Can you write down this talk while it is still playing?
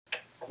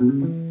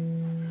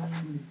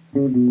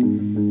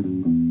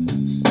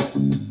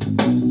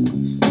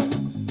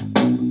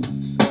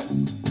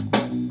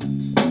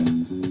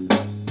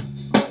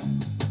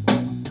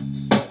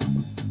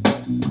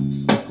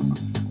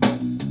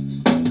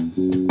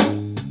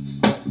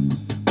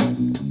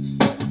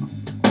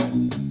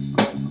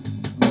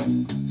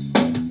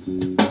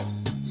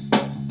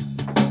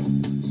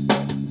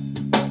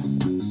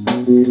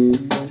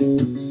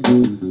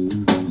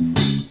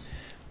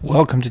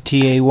Welcome to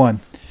TA1,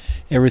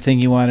 everything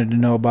you wanted to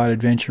know about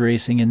adventure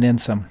racing and then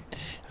some.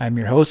 I'm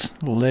your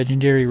host,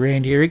 legendary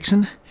Randy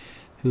Erickson,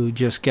 who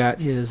just got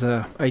his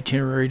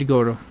itinerary to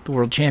go to the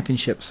World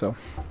Championship, so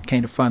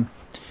kind of fun.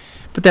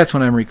 But that's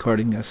when I'm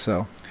recording this,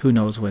 so who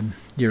knows when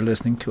you're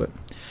listening to it.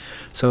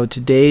 So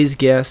today's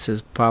guest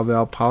is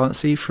Pavel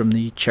Polanyi from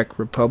the Czech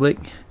Republic.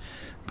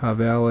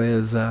 Pavel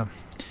is a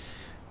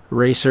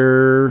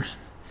racer,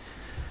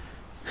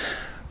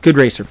 good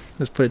racer,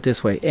 let's put it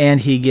this way. And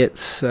he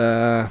gets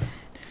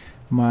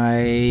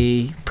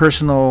my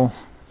personal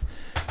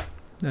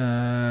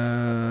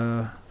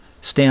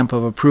stamp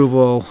of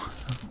approval.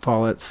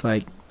 Paul, it's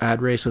like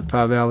I'd race with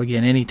Pavel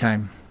again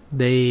anytime.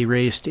 They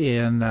raced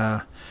in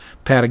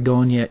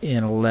Patagonia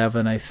in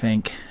 11, I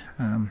think.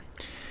 It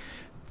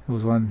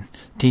was one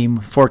team,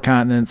 4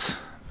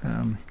 continents.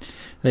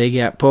 They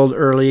got pulled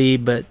early,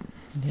 but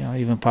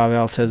even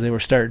Pavel says they were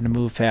starting to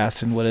move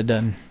fast and would have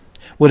done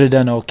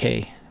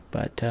okay.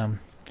 But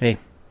hey,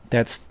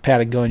 that's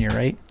Patagonia,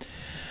 right?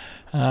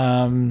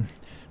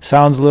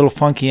 Sounds a little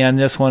funky on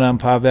this one on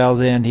Pavel's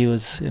end. He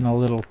was in a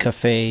little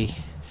cafe,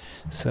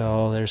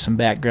 so there's some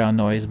background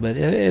noise, but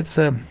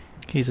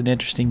he's an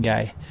interesting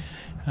guy.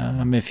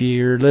 If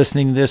you're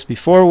listening to this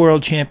before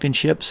World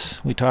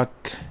Championships, I don't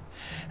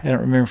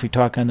remember if we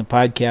talk on the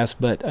podcast,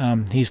 but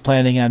he's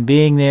planning on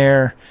being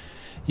there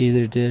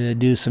either to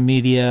do some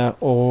media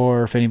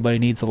or if anybody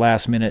needs a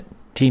last-minute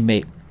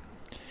teammate.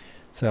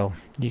 So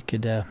you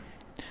could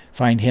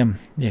find him.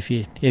 If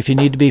you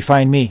need to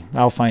find me,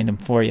 I'll find him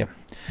for you.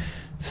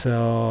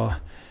 So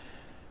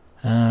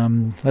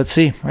let's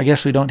see. I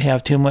guess we don't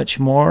have too much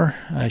more.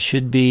 I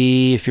should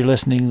be, if you're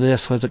listening to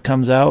this as it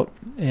comes out,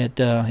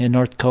 in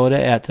North Dakota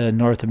at the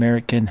North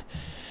American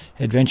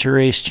Adventure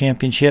Race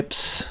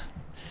Championships.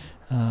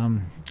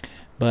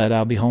 But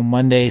I'll be home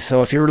Monday.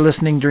 So if you're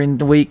listening during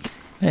the week,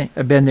 hey,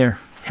 I've been there.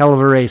 Hell of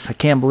a race. I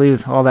can't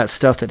believe all that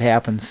stuff that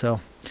happened.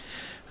 So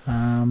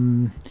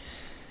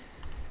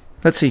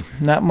let's see.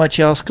 Not much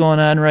else going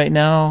on right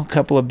now. A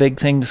couple of big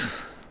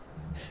things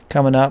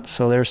coming up.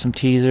 So there's some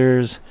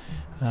teasers.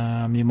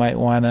 You might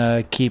want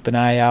to keep an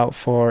eye out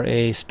for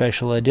a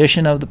special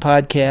edition of the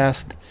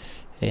podcast,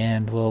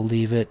 and we'll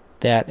leave it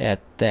at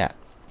that.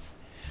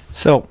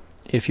 So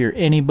if you're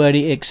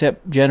anybody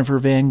except Jennifer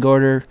Van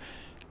Gorder,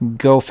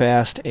 go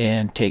fast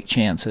and take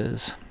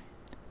chances.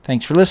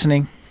 Thanks for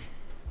listening.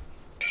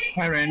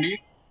 Hi, Randy.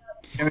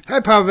 Hi,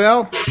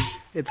 Pavel.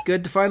 It's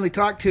good to finally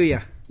talk to you.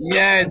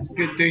 Yeah, it's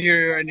good to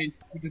hear you. I need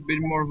a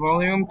bit more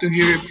volume to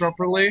hear you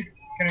properly.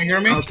 Can you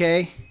hear me?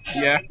 Okay.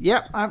 Yeah.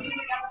 Yep.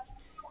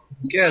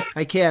 Good.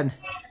 I can.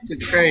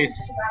 It's great.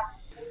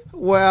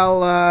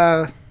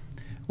 Well,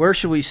 where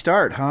should we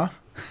start, huh?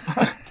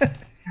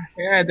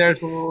 Yeah,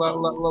 there's a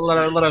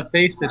lot of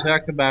things to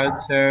talk about,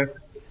 so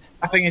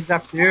I think it's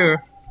up to you.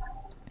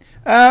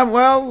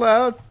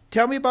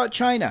 Tell me about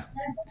China.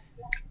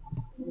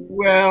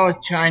 Well,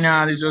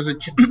 China, this was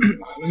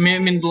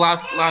the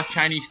last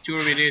Chinese tour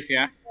we did,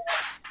 yeah.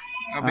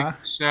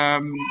 Because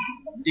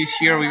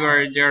this year we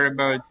were there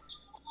about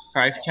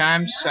 5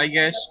 times, I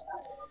guess.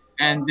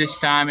 And this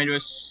time it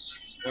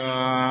was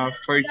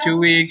for 2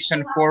 weeks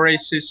and 4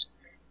 races.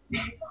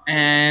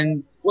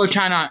 And well,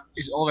 China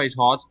is always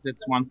hot.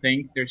 That's one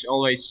thing. There's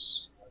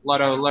always a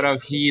lot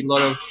of heat,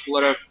 lot of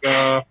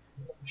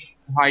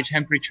high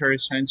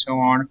temperatures and so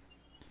on.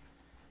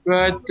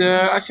 But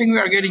I think we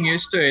are getting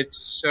used to it.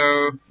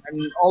 So,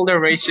 and all the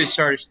races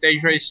are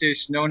stage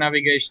races, no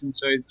navigation,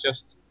 so it's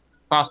just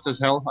fast as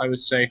hell, I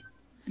would say.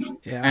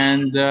 Yeah.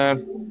 And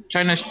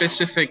China is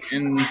specific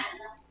in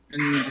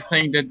the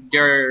thing that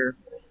there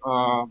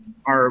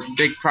are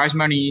big prize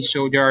money,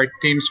 so there are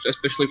teams,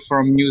 especially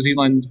from New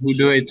Zealand, who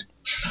do it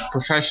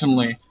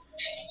professionally.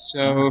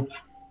 So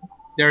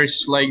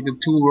there's like the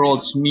two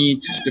worlds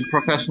meet, the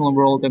professional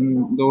world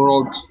and the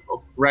world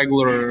of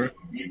regular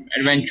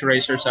adventure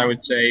racers, I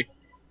would say.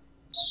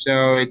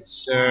 So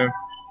it's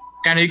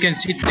kind of, you can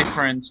see the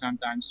difference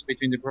sometimes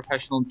between the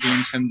professional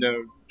teams and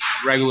the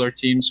regular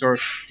teams, or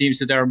teams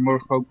that are more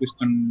focused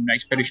on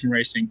expedition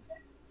racing.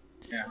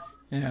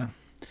 Yeah.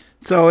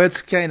 So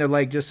it's kind of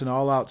like just an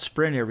all-out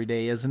sprint every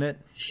day, isn't it?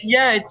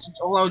 Yeah, it's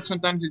all out.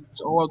 Sometimes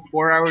it's all out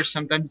 4 hours,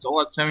 sometimes it's all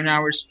out 7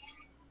 hours.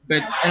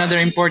 But another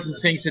important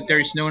thing is that there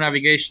is no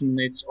navigation.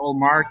 It's all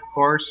marked, of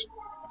course.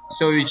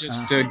 So you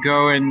just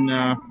go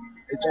and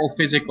it's all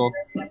physical.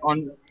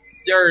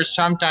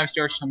 Sometimes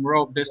there are some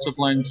rope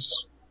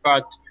disciplines,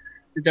 but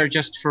they're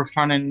just for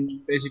fun,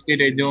 and basically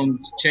they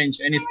don't change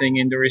anything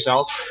in the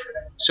result.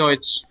 So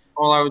it's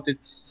all out.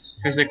 It's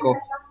physical.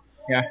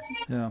 Yeah.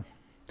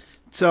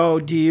 So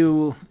do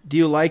you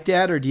like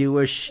that, or do you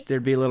wish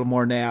there'd be a little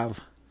more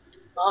nav?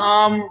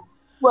 Um,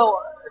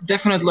 well,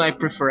 definitely I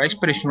prefer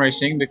expedition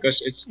racing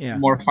because it's Yeah,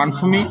 more fun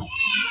for me.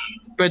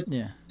 But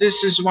yeah,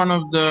 this is one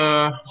of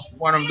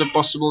the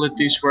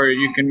possibilities where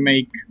you can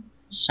make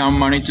some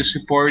money to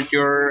support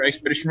your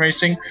expedition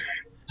racing,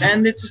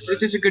 and it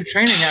is a good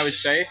training, I would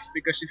say,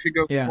 because if you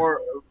go yeah.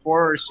 4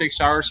 or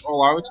 6 hours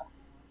all out,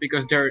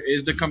 because there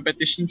is the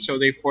competition, so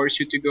they force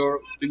you to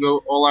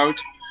go all out.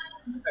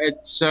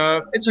 It's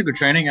a good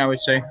training, I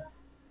would say.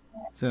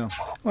 So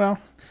well,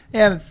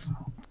 and it's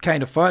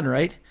kind of fun,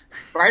 right?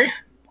 Right?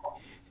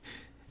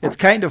 It's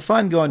kind of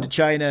fun going to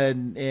China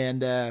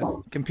and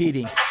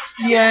competing.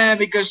 Yeah,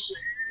 because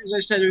as I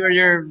said, we were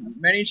there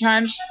many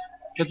times,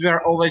 but we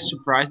are always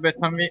surprised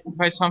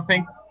by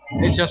something.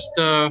 It's just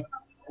a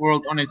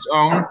world on its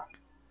own,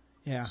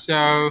 Yeah,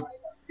 so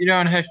you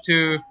don't have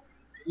to.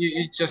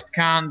 You just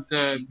can't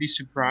be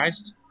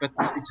surprised, but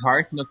it's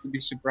hard not to be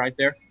surprised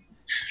there.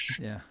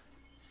 yeah.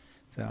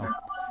 So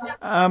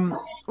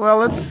well,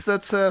 let's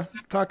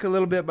talk a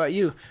little bit about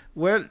you.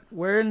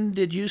 When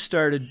did you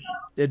start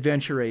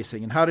adventure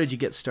racing, and how did you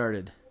get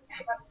started?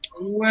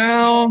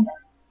 Well,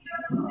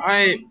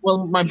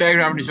 my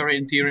background is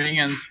orienteering,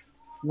 and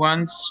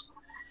once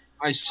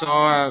I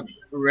saw a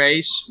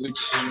race,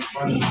 which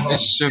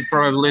is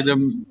probably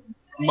the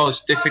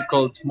most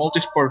difficult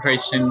multisport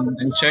race in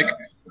Czech,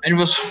 and it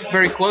was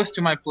very close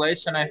to my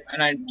place. And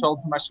I told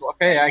myself,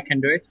 okay, I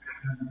can do it.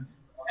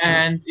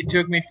 And it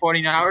took me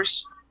 14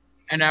 hours,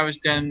 and I was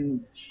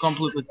then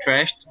completely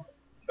trashed.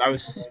 I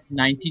was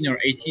 19 or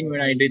 18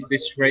 when I did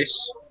this race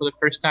for the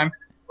first time.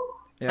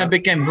 I Yeah,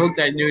 became hooked.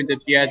 I knew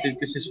that that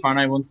this is fun.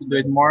 I want to do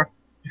it more.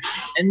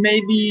 And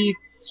maybe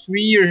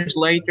 3 years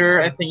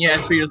later, I think, yeah,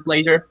 3 years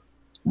later,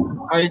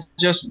 I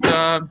just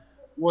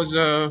was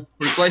a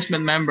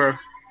replacement member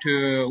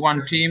to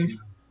one team.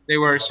 They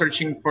were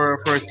searching for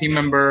a team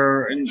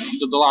member in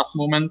the last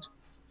moment,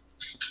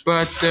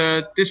 but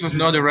this was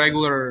not a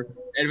regular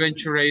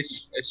adventure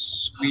race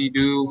as we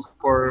do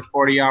for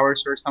 40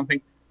 hours or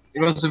something.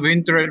 It was a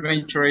winter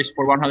adventure race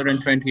for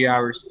 120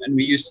 hours, and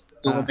we used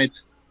the uh, limit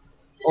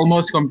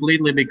almost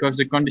completely because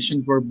the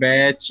conditions were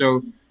bad.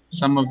 So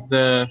some of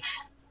the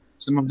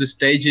some of the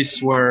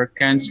stages were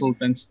cancelled,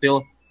 and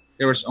still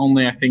there was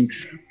only, I think,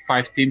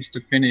 5 teams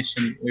to finish,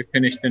 and we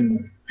finished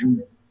in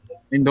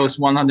those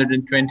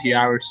 120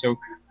 hours. So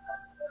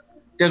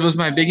that was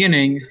my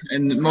beginning,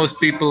 and most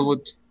people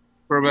would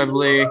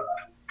probably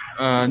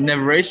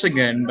never race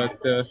again. But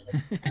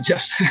I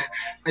just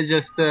I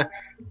just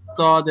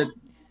thought that,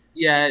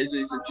 yeah, it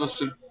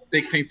was a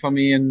big thing for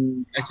me,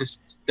 and I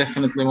just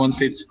definitely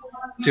wanted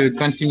to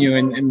continue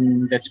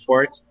in that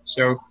sport.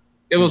 So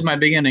it was yeah, my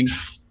beginning.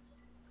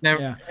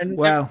 yeah. Never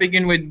Well,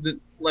 begin with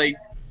like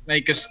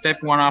make a step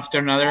one after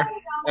another.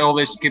 I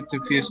always skipped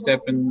a few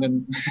steps, and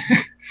then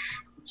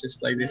it's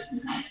just like this.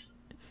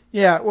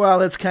 yeah.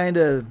 Well, it's kind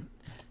of.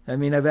 I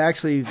mean, I've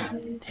actually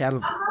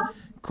had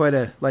quite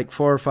a like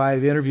 4 or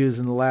 5 interviews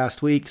in the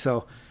last week,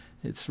 so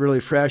it's really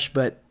fresh.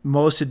 But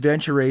most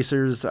adventure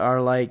racers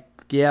are like,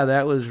 yeah,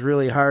 that was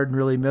really hard and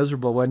really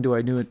miserable. When do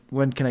I do it?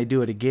 When can I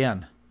do it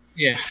again?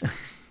 Yeah,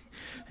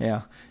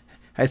 Yeah.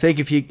 I think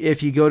if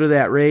you go to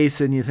that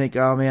race and you think,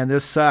 oh man,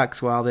 this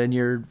sucks, well then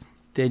you're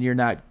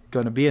not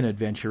going to be an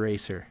adventure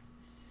racer.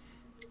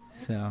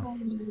 So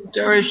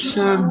there is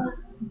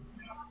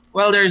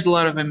there's a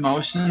lot of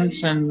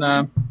emotions, and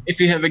if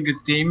you have a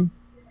good team,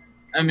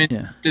 I mean,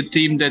 yeah, the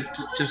team that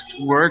just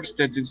works,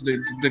 that is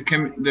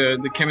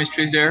the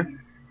chemistry is there,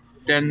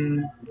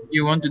 then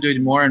you want to do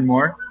it more and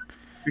more.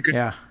 Because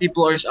yeah,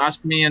 people always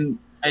ask me, and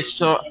I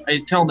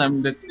tell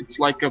them that it's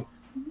like a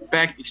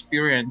packed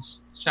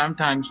experience.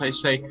 Sometimes I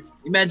say,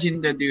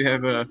 imagine that you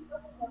have a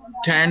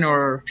 10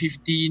 or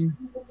 15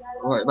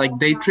 like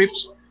day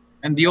trips,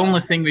 and the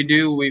only thing we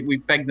do, we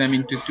pack them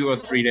into 2 or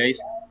 3 days.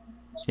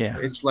 yeah,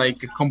 It's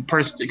like a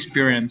compressed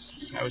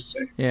experience, I would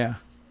say. yeah,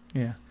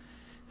 yeah.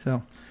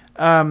 So,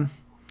 um,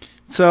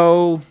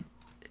 so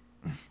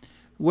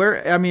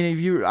where I mean, if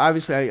you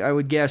obviously, I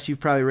would guess you've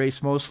probably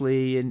raced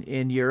mostly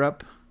in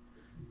Europe,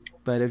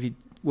 but have you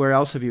where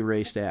else have you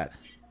raced at?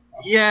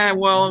 Yeah,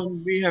 well,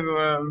 we have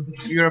a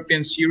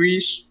European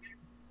series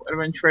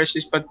adventure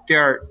races, but they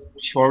are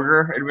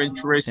shorter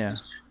adventure Yeah,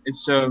 races.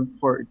 It's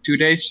for 2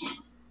 days,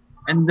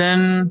 and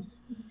then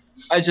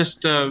I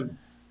just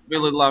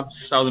really love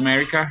South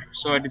America,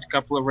 so I did a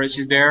couple of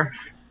races there,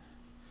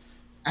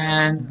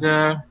 and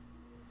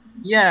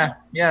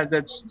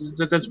that's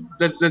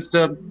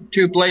the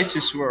two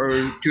places or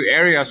 2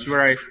 areas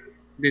where I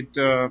did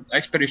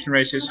expedition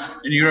races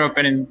in Europe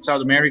and in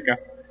South America.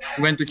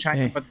 We went to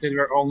China, hey, but they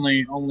were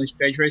only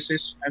stage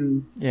races,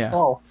 and that's yeah,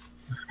 all.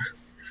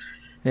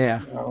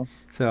 yeah. So,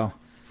 So,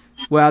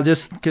 well,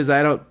 just because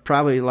I don't,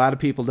 probably a lot of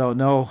people don't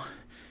know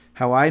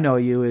how I know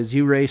you is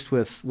you raced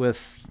with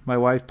my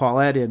wife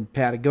Paulette in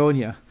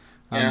Patagonia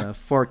on yeah, the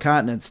Four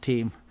Continents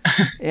team,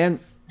 and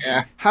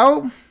yeah.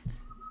 how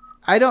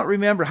I don't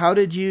remember how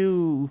did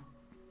you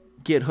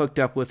get hooked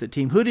up with the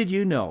team? Who did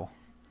you know?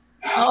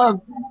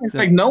 Oh, it's So,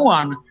 like no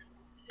one.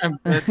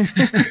 But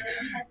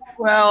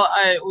Well,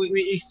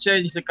 we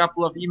exchanged a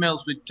couple of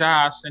emails with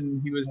Jas,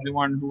 and he was the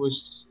one who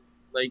was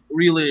like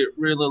really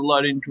a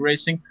lot into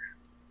racing.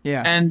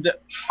 Yeah. And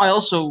I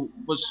also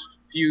was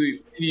few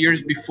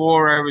years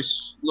before I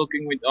was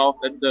looking with off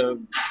at the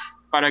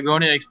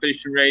Patagonia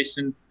expedition race,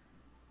 and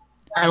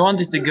I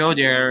wanted to go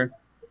there.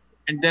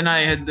 And then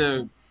I had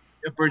the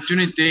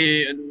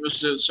opportunity, and it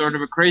was a sort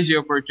of a crazy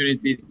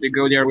opportunity to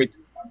go there with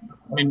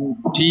a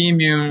team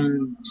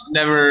you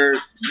never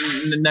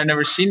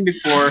seen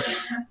before.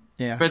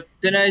 Yeah. But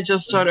then I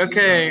just thought,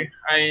 okay,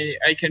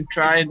 I can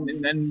try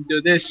and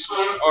do this,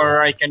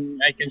 or I can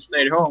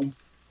stay at home.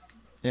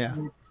 Yeah.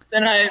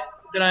 Then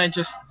I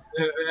just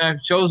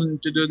I've chosen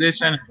to do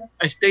this, and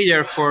I stayed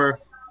there for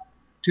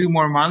 2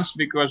 more months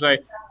because I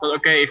thought,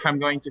 okay, if I'm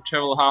going to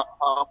travel half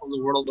of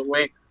the world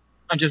away,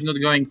 I'm just not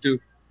going to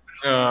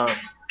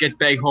get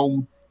back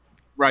home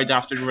right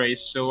after the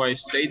race. So I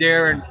stayed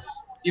there, and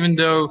even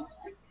though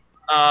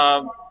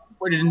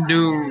we didn't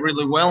do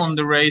really well in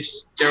the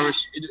race,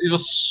 it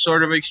was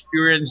sort of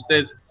experience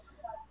that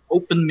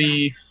opened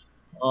me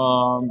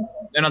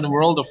another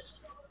world of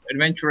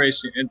adventure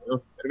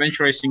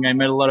racing. I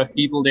met a lot of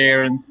people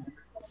there, and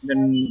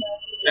then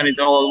it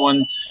all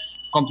went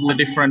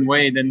completely different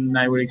way than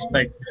I would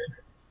expect.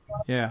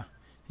 Yeah.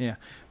 Yeah.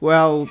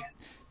 Well,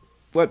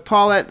 what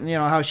Paulette,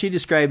 how she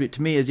described it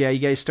to me is, yeah, you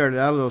guys started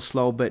out a little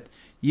slow, but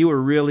you were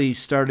really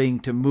starting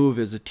to move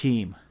as a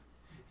team,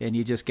 and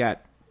you just got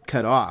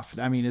cut off.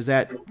 I mean, is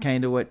that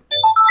kind of what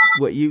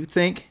you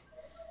think?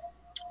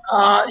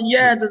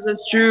 Yeah,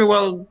 that's true.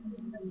 Well,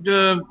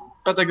 the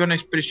Patagonia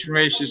Expedition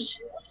race is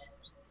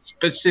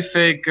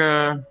specific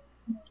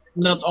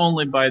not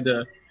only by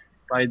the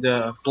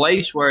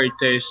place where it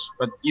is,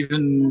 but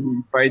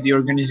even by the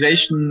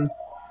organization.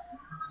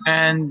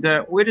 And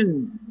we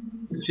didn't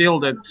feel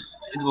that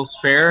it was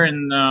fair,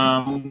 and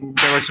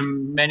there were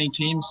many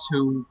teams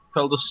who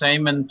felt the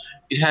same, and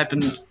it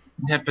happened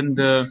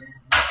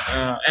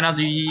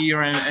another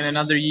year and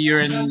another year,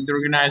 and the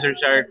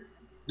organizers are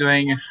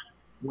doing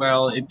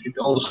well it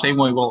all the same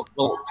way. Well,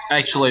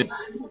 actually,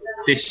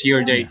 this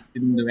year they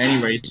didn't do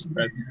any race,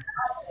 but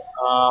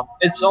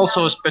it's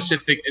also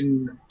specific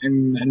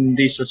in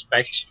these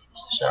aspects.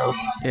 So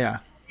yeah.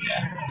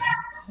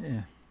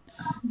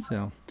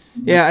 So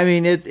yeah, I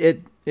mean it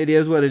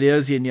is what it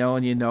is, and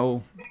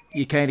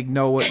you kind of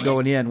know what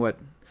going in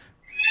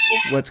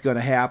what's going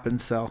to happen.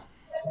 So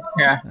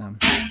yeah.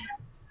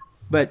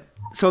 But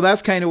so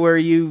that's kind of where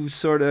you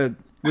sort of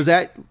was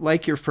that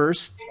like your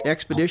first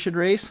expedition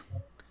race?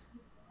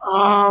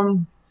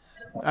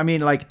 I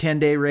mean, like a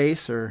 10-day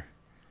race or?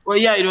 Well,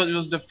 yeah, it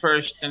was the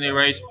first 10-day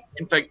race.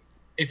 In fact,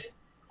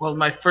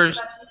 my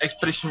first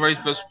expedition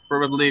race was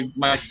probably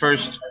my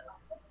first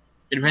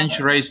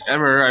adventure race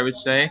ever, I would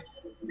say,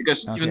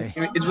 because even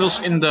it was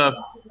in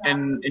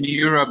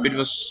Europe, it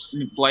was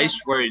in a place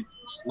where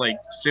it's like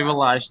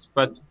civilized,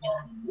 but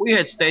we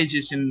had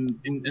stages in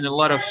a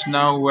lot of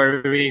snow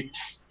where we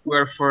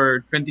were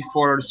for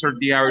 24 or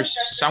 30 hours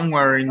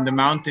somewhere in the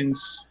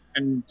mountains,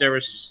 and there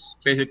was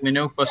basically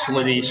no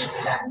facilities.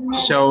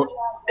 So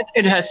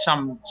it has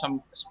some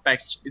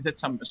aspects. It had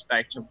some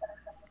aspects of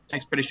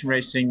expedition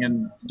racing,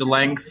 and the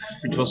length,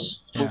 which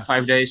was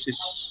 5 days,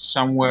 is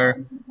somewhere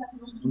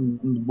on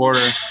the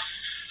border.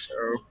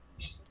 So,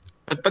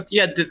 but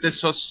yeah,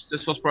 this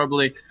was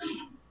probably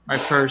my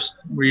first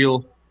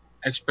real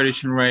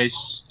expedition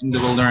race in the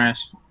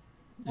wilderness.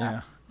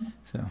 Yeah.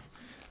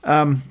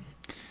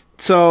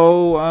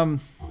 So,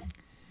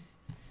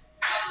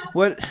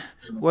 what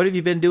have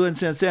you been doing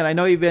since then? I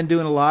know you've been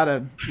doing a lot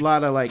of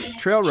like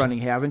trail running,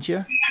 haven't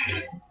you?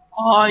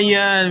 Oh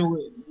yeah,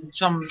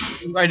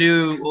 I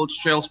do ultra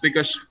trails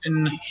because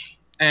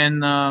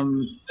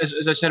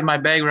as I said, my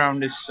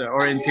background is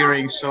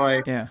orienteering, so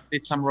I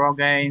did some raw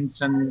gains,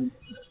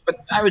 but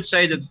I would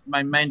say that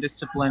my main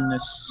discipline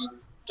is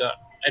the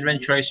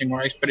adventure racing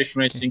or expedition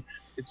racing.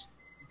 It's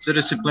a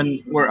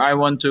discipline where I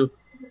want to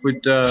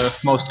put the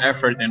most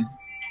effort in.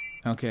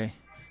 Okay,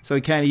 so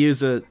you kind of use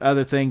the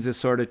other things as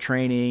sort of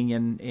training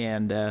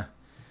and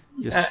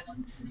just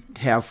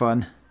have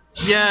fun.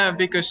 Yeah,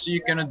 because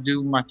you cannot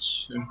do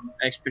much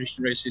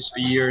expedition races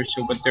a year or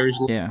so, but there is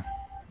a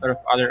lot of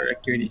other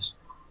activities.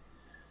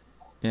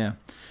 Yeah.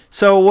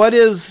 So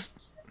what's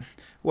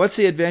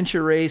the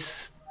adventure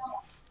race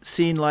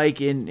scene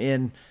like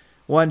in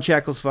one,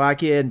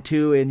 Czechoslovakia, and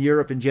two, in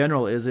Europe in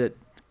general? Is it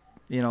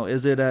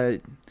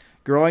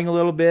growing a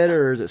little bit,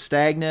 or is it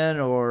stagnant,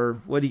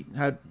 or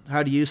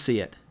how do you see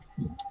it?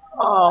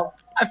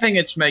 I think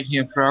it's making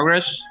a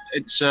progress.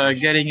 It's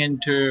getting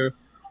into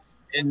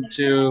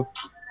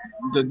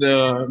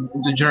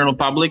the general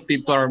public.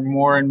 People are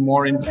more and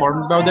more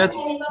informed about that.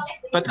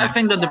 But I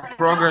think that the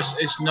progress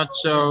is not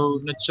so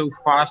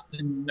fast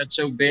and not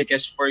so big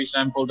as, for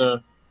example,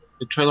 the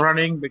trail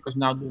running, because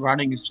now the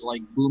running is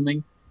like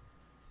booming.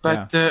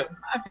 But I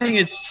think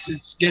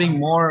it's getting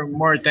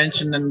more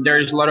attention, and there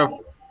is a lot of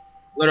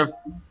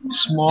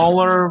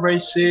smaller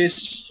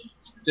races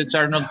that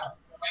are not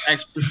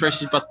expert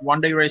races but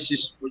one-day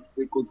races, which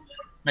we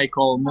may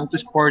call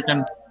multisport,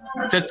 and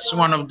that's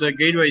one of the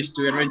gateways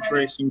to adventure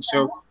racing.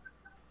 So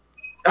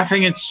I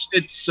think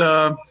it's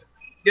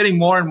getting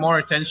more and more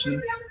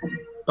attention,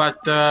 but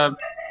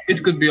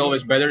it could be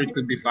always better. It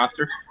could be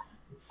faster.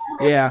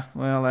 Yeah,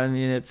 well, I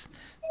mean,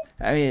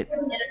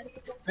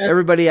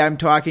 everybody I'm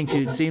talking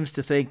to seems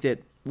to think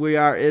that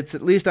it's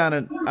at least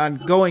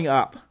on going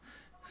up.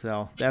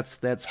 So that's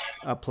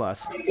a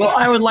plus. Well,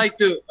 I would like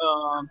to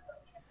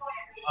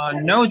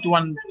note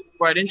one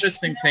quite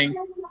interesting thing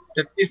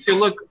that if you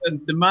look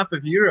at the map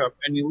of Europe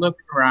and you look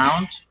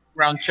around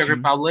Czech Mm-hmm.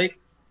 Republic,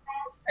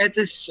 it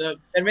is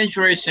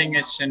adventure racing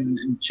is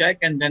in Czech,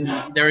 and then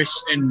there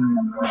is in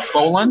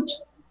Poland.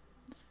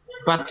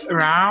 But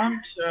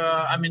around,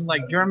 I mean,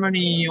 like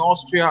Germany,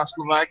 Austria,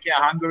 Slovakia,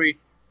 Hungary,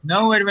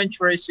 no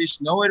adventure races,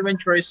 no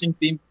adventure racing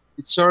team.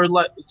 It's sort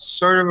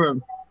of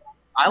an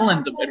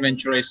island of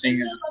adventure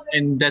racing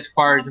in that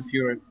part of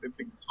Europe.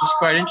 It's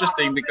quite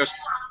interesting because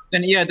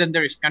then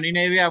there is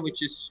Scandinavia,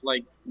 which is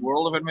like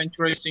world of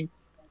adventure racing.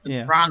 And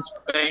Yeah, France,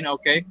 Spain,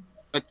 okay,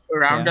 but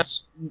around yeah.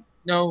 us,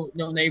 no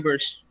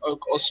neighbors.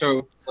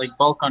 Also, like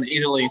Balkan,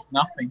 Italy,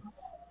 nothing.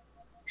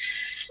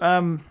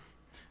 Um,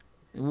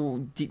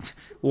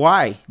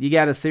 why? You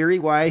got a theory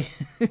why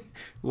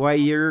why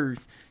your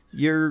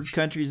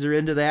countries are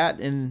into that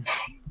and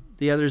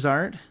the others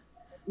aren't?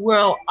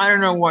 Well, I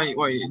don't know why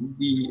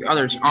the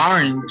others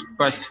aren't,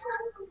 but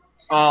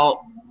uh,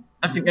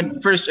 I think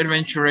at first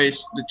adventure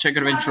race, the Czech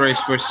adventure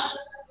race was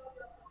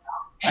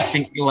I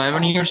think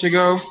 11 years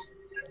ago,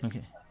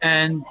 Okay.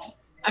 and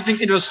I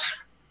think it was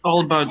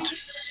all about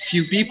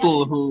few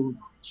people who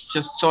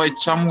just saw it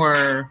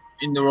somewhere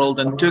in the world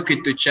and took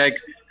it to Czech.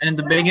 And in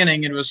the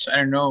beginning, it was I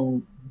don't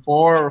know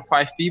 4 or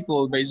 5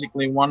 people,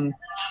 basically one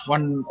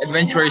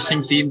adventure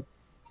racing team,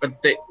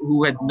 but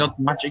who had not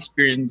much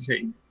experience,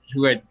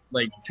 who had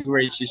like 2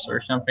 races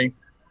or something.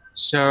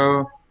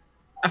 So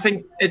I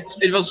think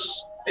it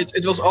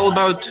was all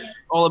about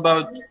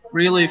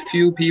really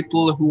few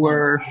people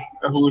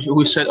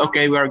who said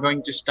okay, we are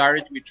going to start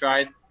it. We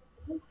tried,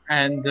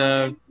 and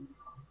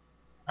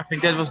I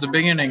think that was the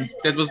beginning.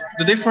 That was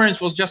the difference.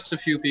 Was just a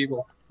few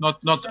people, not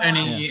Yeah.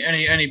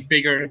 any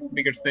bigger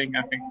thing.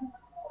 I think.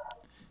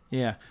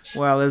 Yeah.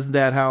 Well, isn't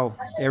that how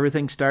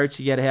everything starts?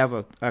 You got to have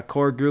a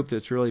core group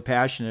that's really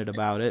passionate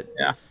about it,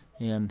 Yeah.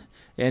 and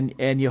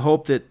and you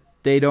hope that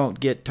they don't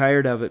get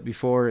tired of it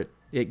before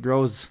it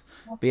grows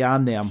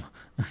beyond them.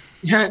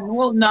 Yeah.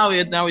 Well, now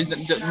it's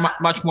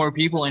much more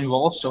people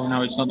involved, so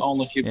now it's not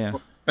only a few Yeah.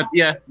 people. But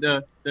yeah,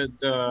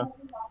 the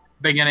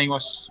beginning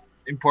was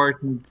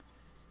important.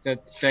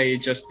 That they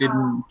just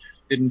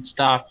didn't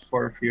stop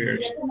for a few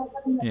years.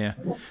 Yeah.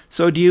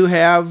 So do you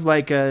have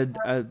like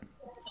a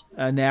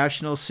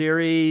national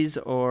series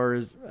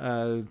or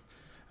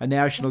a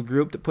national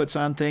group that puts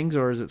on things,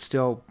 or is it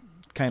still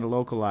kind of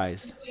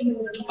localized?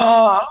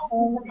 Uh,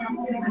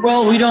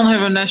 well, we don't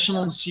have a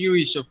national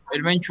series of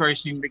adventure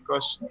racing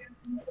because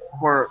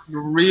for the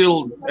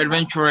real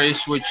adventure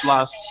race, which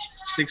lasts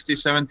 60,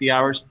 70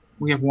 hours,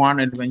 we have one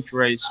adventure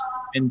race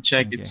in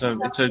Czech. Okay.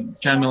 It's a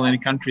 10 million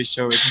country,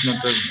 so it's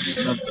not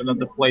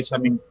the place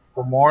having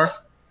for more.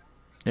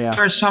 Yeah.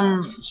 There are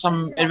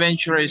some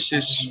adventure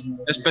races,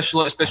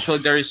 especially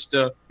there is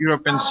the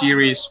European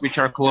series, which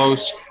are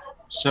close.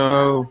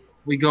 So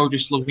we go to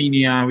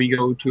Slovenia, we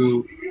go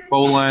to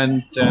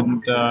Poland,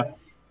 and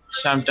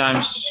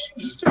sometimes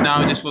now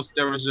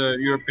there was a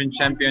European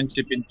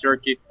Championship in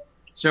Turkey.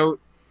 So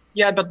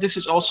yeah, but this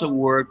is also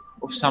work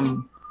of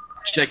some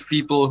Czech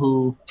people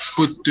who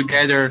put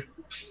together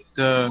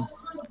the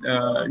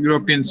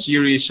European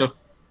series of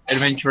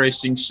adventure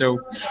racing. So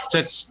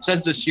that's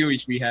the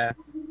series we have.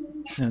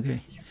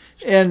 Okay.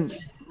 And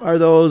are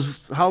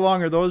those how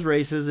long are those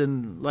races,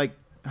 and like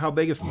how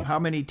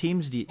many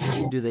teams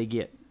do they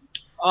get?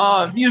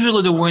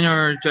 Usually the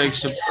winner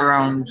takes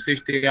around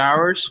 50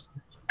 hours,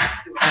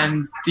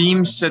 and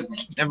teams at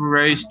every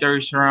race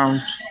there's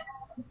around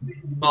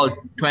well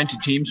 20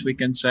 teams we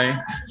can say.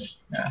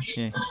 Yeah.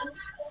 Okay.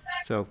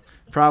 So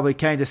probably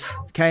kind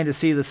of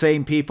see the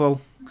same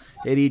people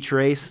at each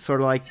race, sort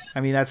of like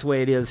I mean that's the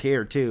way it is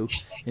here too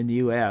in the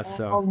U.S.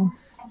 So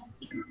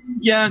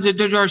Yeah,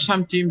 there are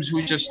some teams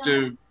who just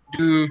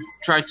do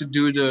try to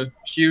do the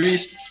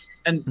series,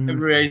 and mhm.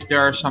 every race there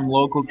are some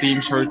local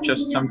teams or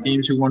just some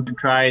teams who want to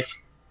try it.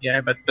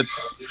 Yeah, but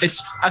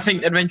it's I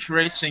think adventure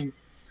racing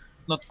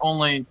not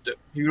only the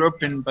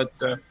European but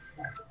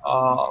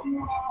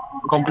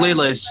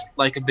completely is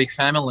like a big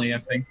family. I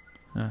think.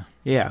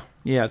 Yeah,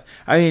 yeah.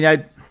 I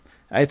mean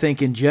I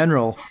think in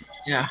general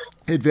Yeah.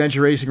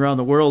 adventure racing around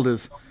the world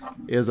is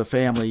a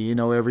family. You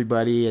know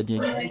everybody, and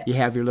you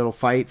have your little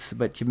fights,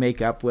 but you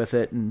make up with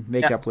it and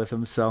make Yeah. up with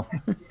them. So,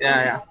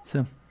 Yeah.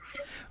 so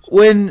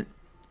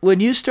when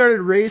you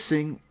started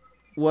racing,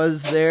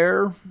 was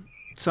there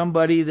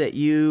somebody that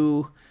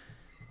you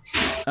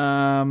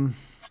um,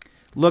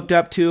 looked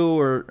up to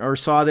or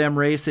saw them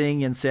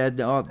racing and said,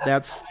 "Oh,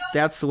 that's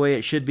the way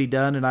it should be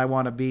done, and I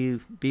want to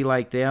be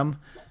like them,"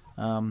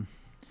 um,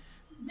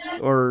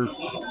 or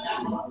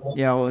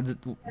you know,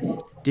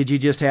 did you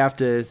just have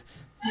to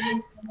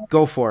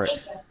go for it?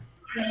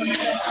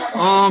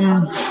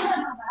 Um.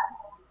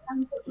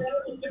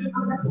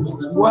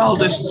 Well,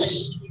 this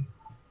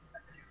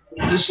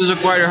is a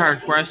quite a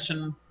hard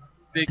question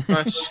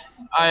because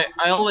I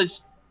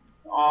always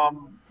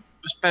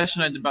was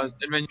passionate about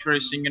adventure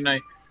racing, and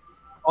I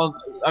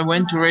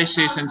went to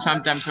races, and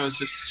sometimes I was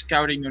just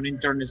scouting on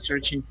internet,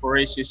 searching for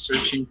races,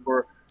 searching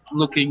for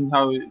looking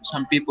how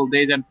some people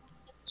did them.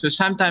 So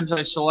sometimes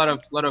I saw a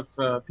lot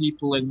of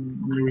people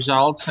and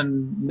results,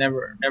 and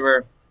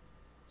never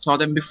saw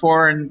them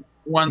before. And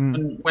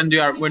when you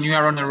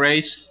are on a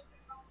race,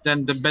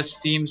 then the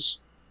best teams,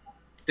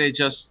 they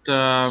just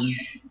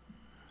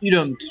you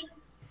don't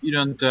you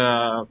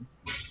don't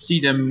see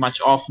them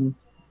much often,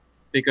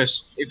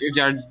 because if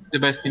they are the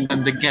best team,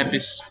 then the gap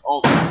is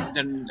all,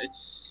 then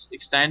it's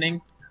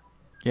extending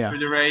Yeah. through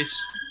the race.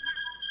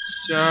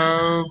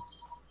 So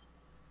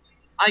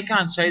I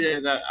can't say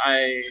that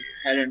I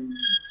had an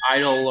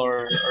idol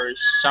or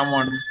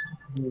someone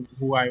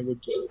who I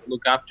would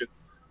look up to.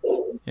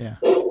 Yeah.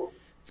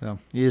 So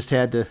you just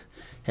had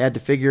to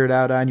figure it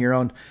out on your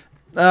own.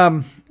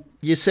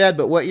 You said,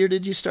 but what year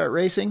did you start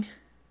racing?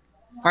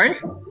 Pardon?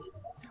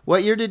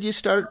 What year did you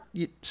start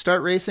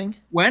racing?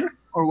 When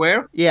or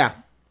where? Yeah.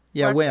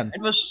 Yeah, Well, when?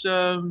 it was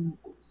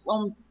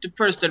well, the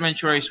first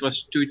adventure race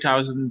was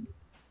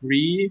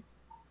 2003.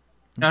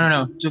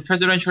 No. The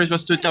first adventure race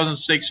was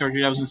 2006 or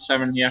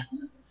 2007. Yeah.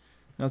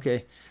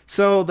 Okay.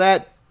 So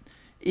that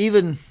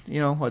even,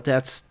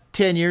 that's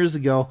 10 years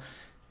ago.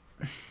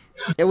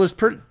 It was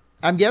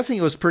I'm guessing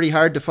it was pretty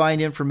hard to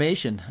find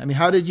information. I mean,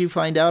 how did you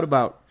find out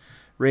about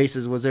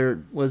races? Was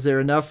there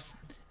enough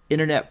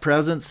internet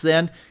presence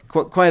then?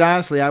 Quite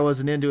honestly, I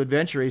wasn't into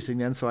adventure racing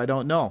then, so I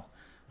don't know.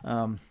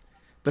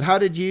 But how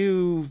did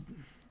you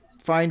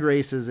find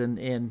races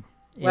and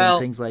Well,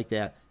 things like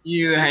that?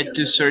 you had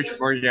to search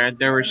for that.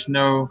 There was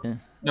no Yeah.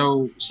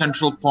 no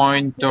central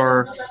point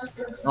or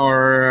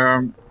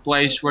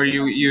place where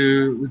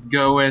you would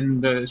go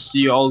and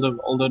see all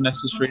the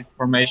necessary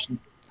information.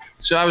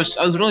 So I was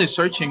really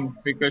searching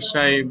because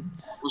I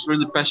was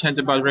really passionate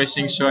about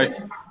racing. So I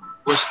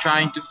was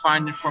trying to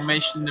find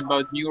information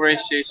about new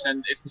races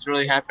and if it's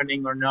really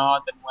happening or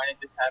not, and when it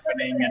is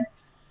happening. And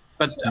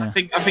but Yeah.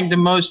 I think the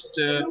most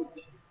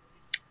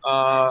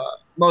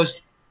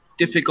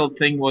difficult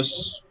thing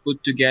was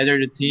put together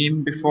the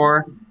team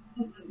before,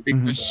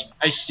 because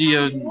I see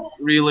a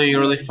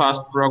really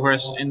fast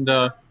progress in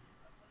the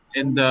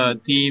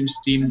teams.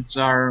 Teams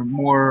are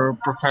more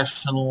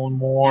professional,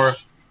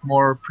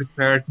 more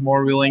prepared,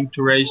 more willing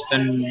to race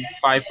than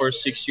 5 or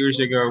 6 years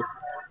ago.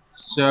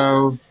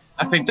 So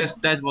I think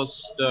that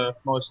was the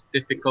most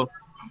difficult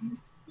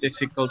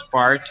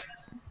part.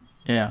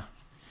 Yeah.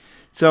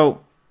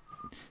 So,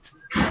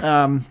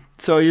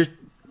 so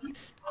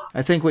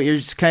I think what you're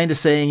just kind of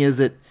saying is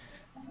that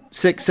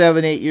 6,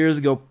 7, 8 years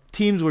ago,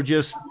 teams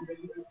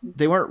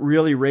they weren't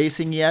really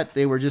racing yet.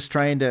 They were just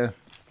trying to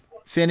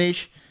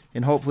finish,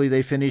 and hopefully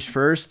they finished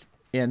first.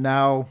 And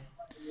now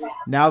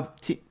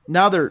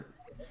they're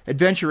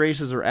adventure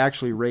races are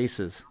actually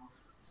races.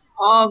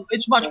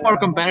 It's much more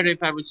competitive,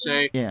 I would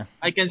say. Yeah.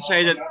 I can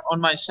say that on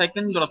my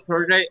second or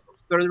third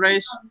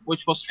race,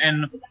 which was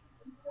in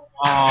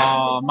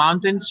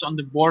mountains on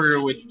the border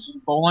with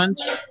Poland,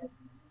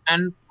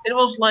 and it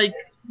was like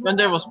when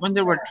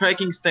there were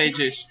trekking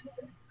stages.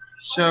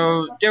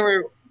 So there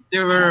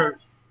were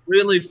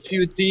really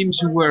few teams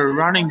who were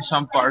running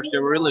some parts. They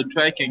were really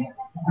trekking,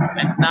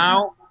 and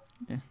now,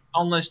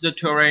 unless the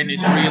terrain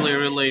is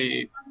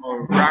really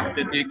rough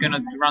that you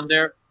cannot run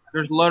there,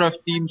 there's a lot of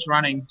teams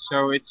running.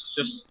 So it's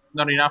just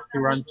not enough to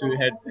run to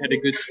had a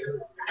good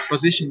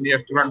position. You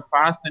have to run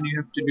fast, and you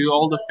have to do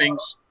all the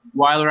things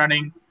while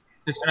running.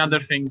 There's another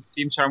thing.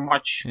 Teams are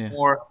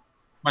Yeah.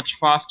 much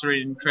faster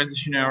in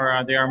transition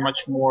era. They are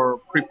much more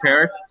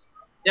prepared.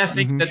 Yeah, I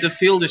think that the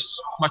field is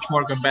much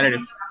more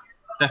competitive.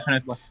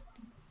 Definitely.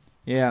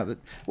 Yeah.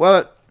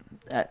 Well,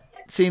 it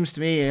seems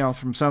to me,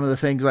 from some of the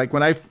things, like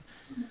when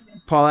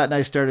Paulette and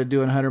I started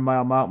doing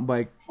 100-mile mountain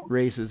bike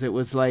races, it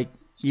was like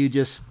you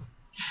just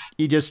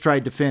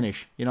tried to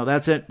finish.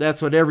 That's it.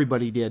 That's what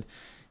everybody did.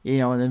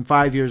 And then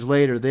 5 years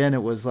later, then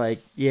it was like,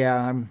 yeah,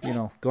 I'm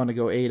going to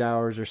go 8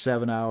 hours or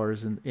 7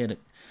 hours in it.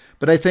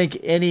 But I think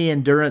any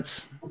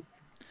endurance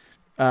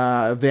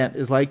event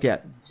is like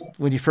that.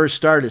 When you first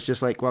start, it's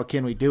just like, well,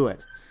 can we do it?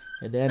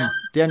 And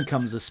then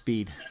comes the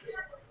speed.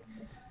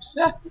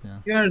 Yeah.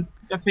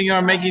 I think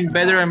you're making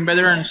better and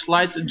better and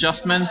slight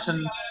adjustments,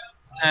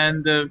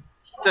 and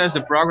there's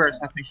the progress,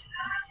 I think.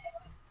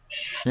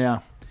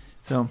 Yeah.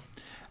 So,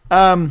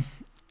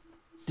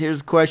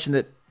 here's a question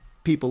that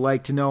people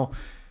like to know: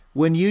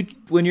 when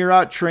you're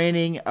out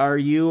training, are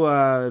you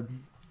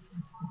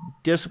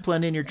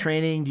disciplined in your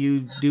training? Do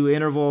you do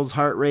intervals,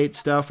 heart rate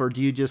stuff, or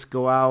do you just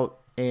go out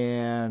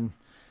and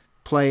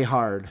play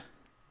hard?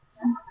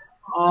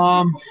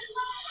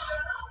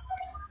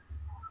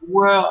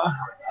 Well,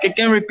 can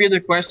you repeat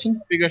the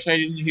question because I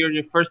didn't hear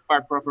the first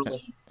part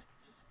properly?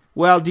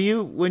 Well,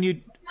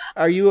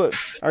 are you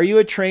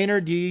a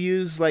trainer? Do you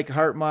use like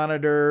heart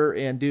monitor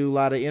and do a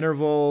lot of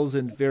intervals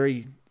and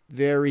very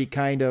very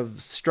kind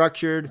of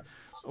structured,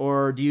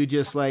 or do you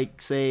just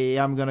like say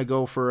I'm going to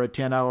go for a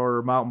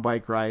 10-hour mountain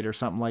bike ride or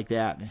something like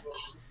that?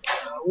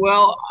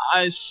 Well,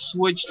 I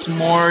switched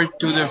more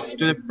to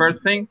the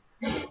first thing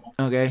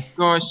Okay.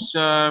 because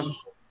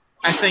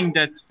I think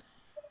that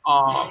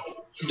uh,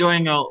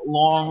 doing a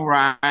long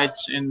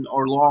rides in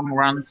or long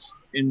runs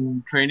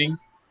in training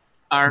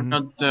are Hmm.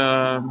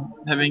 not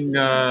having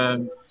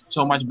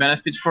so much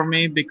benefits for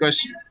me because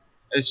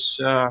as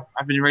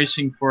I've been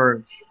racing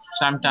for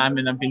some time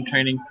and I've been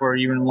training for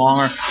even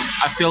longer.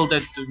 I feel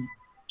that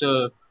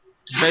the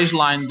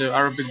baseline, the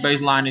aerobic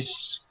baseline,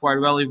 is quite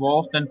well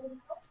evolved, and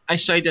I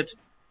say that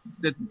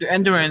the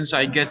endurance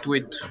I get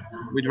with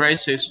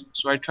races.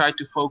 So I try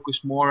to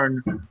focus more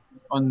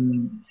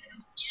on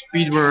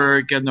speed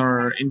work and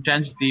or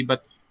intensity,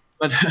 but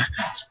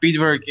speed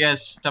work,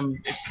 yes.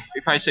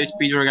 If I say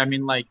speed work, I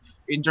mean like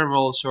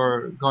intervals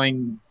or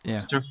going Yeah.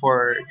 faster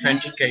for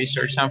 20Ks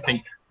or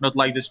something, not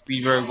like the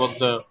speed work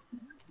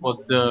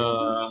what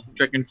the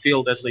track and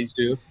field athletes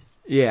do.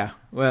 Yeah.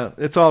 Well,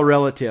 it's all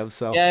relative.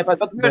 So, Yeah, but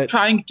we are but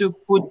trying to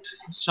put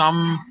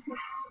some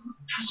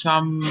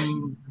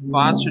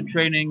faster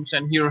trainings,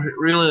 and here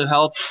really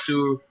helps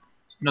to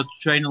not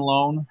train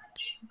alone,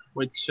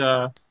 which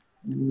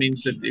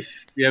means that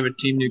if you have a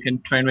team you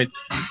can train with,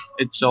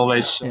 it's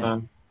always yeah.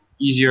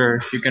 easier.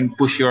 You can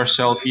push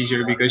yourself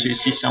easier because you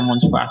see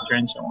someone's faster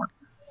and so on.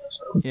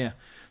 So Yeah.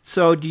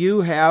 So, do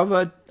you have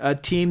a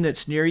team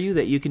that's near you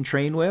that you can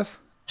train with?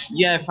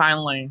 yeah,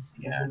 finally,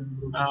 yeah,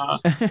 uh,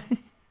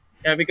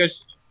 yeah,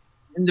 because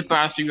in the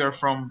past we are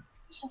from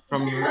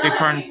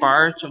different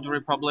parts of the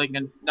republic,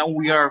 and now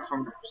we are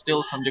from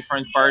still from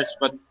different parts,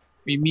 but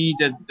we meet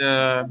at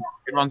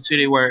one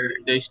city where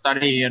they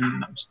study and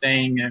I'm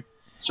staying,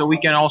 so we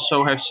can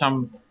also have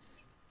some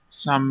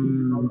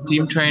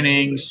team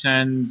trainings,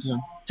 and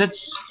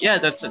that's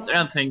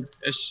another thing.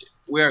 As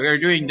we are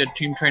doing the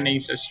team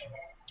trainings as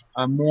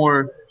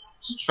more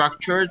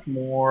structured,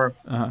 more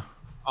Uh-huh.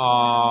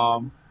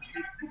 um,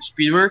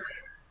 speed work,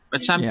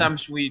 but Yeah.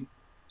 sometimes we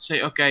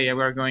say, okay, yeah,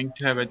 we're going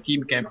to have a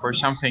team camp or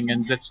something,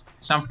 and that's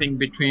something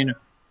between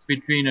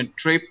a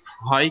trip,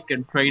 hike,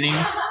 and training.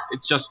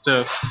 It's just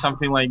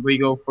something like we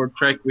go for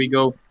trek, we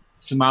go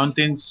to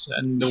mountains,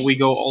 and we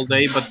go all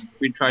day, but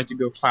we try to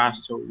go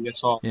fast, so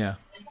that's all. Yeah.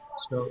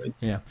 So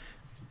Yeah.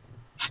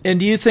 And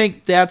do you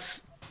think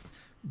that's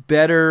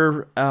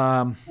better?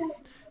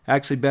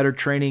 Actually, better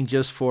training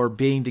just for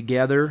being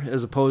together,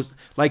 as opposed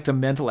like the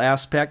mental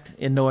aspect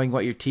in knowing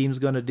what your team's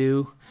going to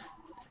do,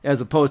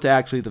 as opposed to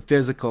actually the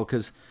physical.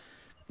 Because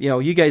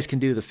you guys can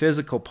do the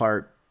physical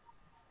part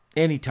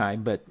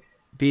anytime, but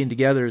being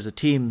together as a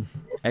team,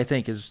 I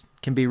think, is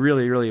can be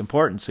really really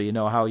important. So you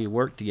know how you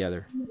work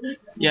together.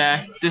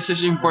 yeah, this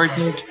is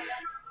important,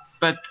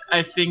 but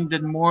I think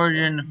that more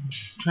than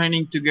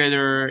training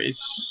together is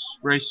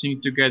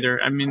racing together.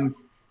 I mean,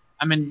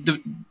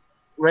 the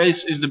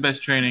race is the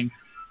best training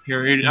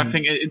here. I Mm.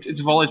 think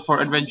it's valid for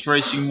adventure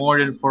racing more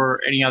than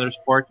for any other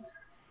sport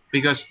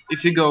because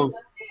if you go,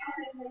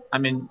 I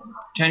mean,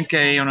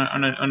 10K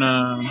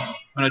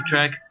on a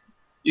track,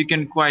 you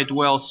can quite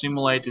well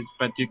simulate it,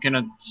 but you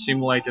cannot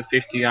simulate a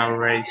 50-hour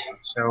race.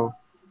 So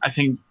I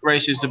think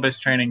race is the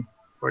best training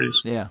for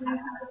this. Yeah,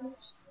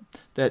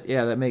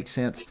 that makes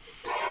sense.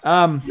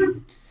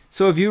 Um,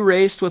 so have you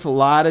raced with a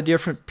lot of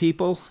different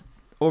people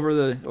over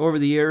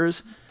the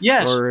years,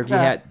 Yes, or have you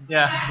yeah, had?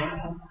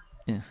 yeah.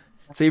 Yeah.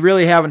 So you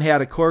really haven't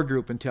had a core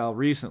group until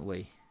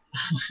recently.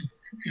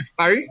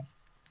 Are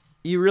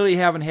You really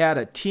haven't had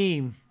a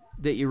team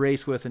that you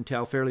race with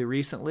until fairly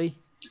recently.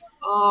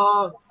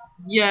 Uh,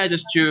 yeah,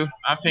 that's true.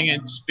 I think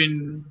it's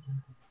been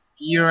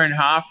year and a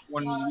half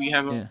when we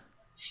have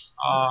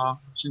Yeah.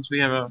 since we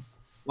have a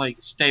like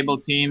stable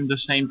team, the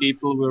same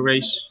people we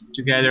race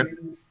together.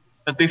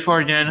 But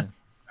before Yeah. then,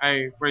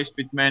 I raced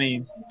with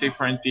many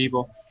different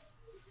people.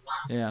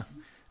 Yeah.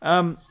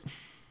 Um,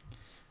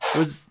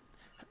 was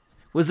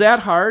was that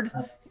hard?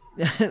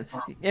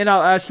 And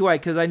I'll ask you why,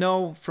 because I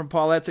know from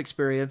Paulette's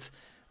experience,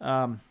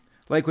 um,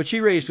 like when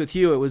she raced with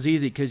you, it was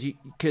easy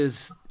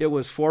because it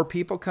was four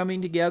people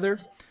coming together.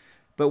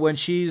 But when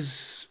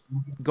she's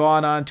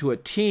gone on to a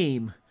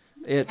team,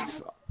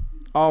 it's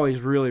always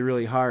really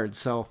really hard.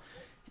 So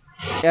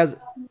as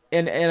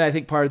and I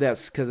think part of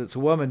that's because it's a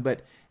woman.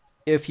 But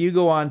if you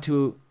go on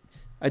to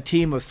a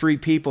team of three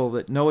people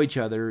that know each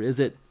other, is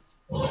it?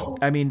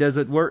 I mean, does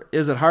it work?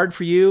 Is it hard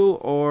for you,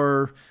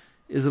 or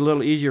is it a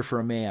little easier for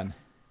a man?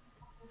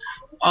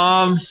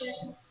 Um,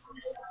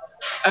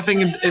 I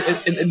think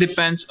it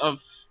depends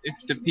of if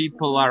the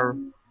people are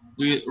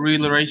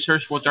real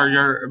racers, what are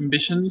their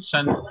ambitions,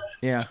 and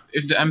Yeah.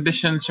 if the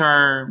ambitions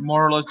are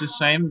more or less the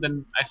same,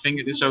 then I think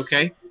it is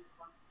okay.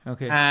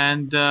 Okay.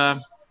 And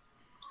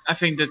I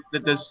think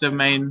that's the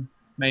main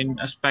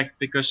aspect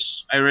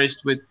because I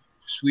raced with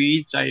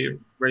Swedes, I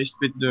raced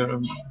with the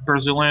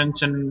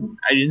Brazilians, and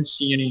I didn't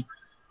see any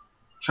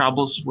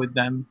troubles with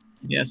them.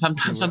 Yeah, It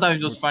sometimes works.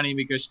 sometimes it was funny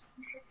because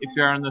if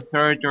you're on the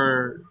third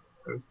or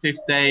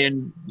fifth day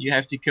and you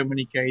have to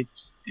communicate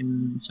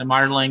in some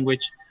other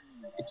language,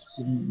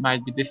 it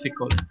might be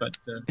difficult, but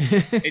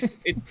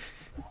it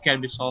can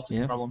be solved, the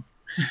Yeah. problem.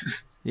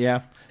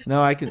 Yeah.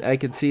 No, I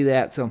can see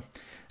that.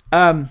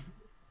 Um,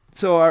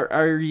 so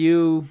are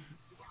you?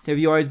 Have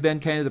you always been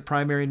kind of the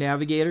primary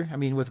navigator? I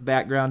mean, with a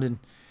background in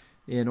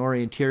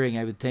orienteering,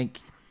 I would think.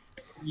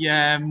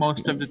 Yeah,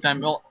 most of the time,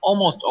 well,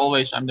 almost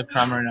always, I'm the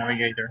primary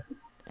navigator.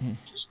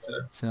 Just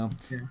So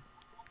yeah.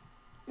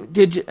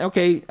 did you?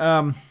 Okay.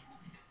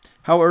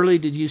 How early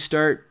did you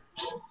start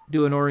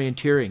doing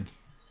orienteering?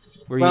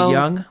 Were you Well,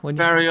 young when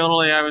you? very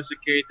early I was a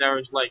kid. I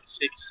was like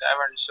 6,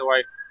 7, so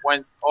I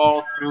went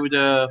all through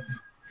the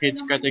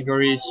kids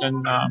categories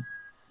and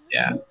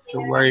yeah,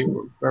 so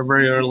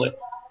very early.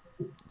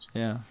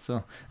 Yeah.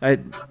 So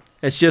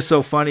it's just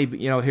so funny,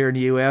 here in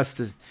the U.S.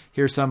 to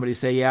hear somebody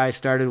say, "Yeah, I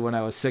started when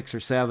I was 6 or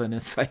 7."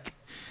 It's like,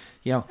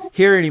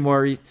 here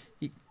anymore,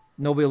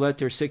 nobody will let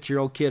their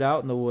 6-year-old kid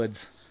out in the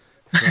woods.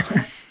 So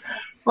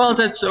Well,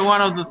 that's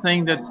one of the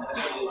things that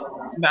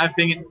I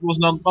think it was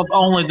not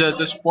only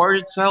the sport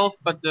itself,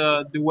 but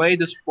the way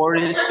the sport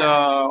is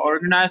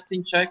organized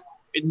in Czech.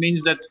 It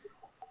means that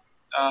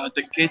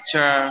the kids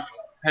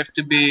have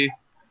to be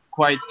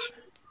quite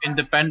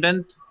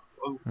independent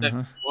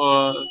uh-huh.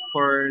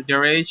 for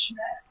their age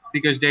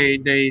because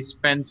they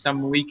spend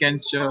some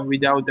weekends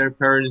without their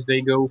parents.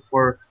 They go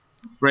for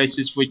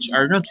races which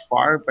are not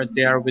far, but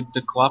they are with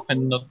the club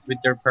and not with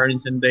their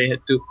parents, and they had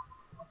to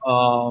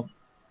uh,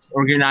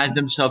 organize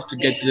themselves to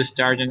get to the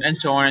start and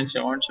so on and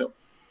so on. So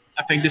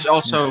I think this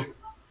also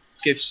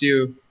gives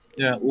you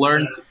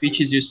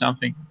teaches you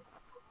something.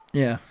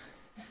 Yeah.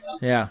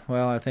 Yeah.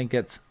 Well, I think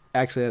that's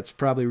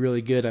probably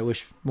really good. I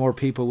wish more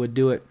people would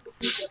do it.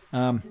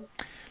 Um,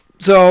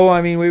 so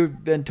I mean,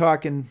 we've been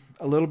talking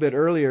a little bit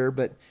earlier,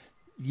 but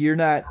you're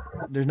not.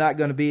 There's not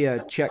going to be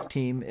a Czech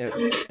team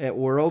at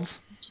Worlds.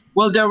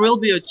 Well, there will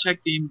be a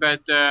Czech team,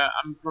 but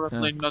I'm Uh,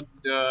 probably not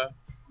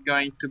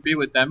going to be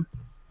with them.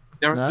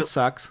 There, no, that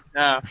sucks.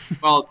 uh,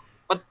 well,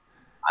 but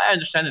I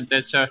understand it.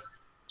 That's a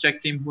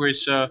Czech team who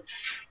is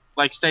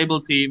like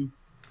stable team,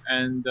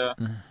 and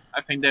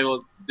I think they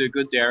will do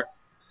good there.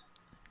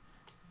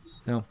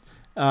 No.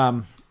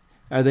 Um,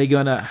 are they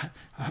gonna?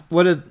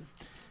 What?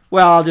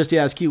 Well, I'll just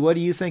ask you. What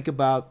do you think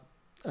about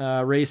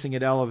racing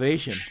at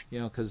elevation?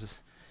 Because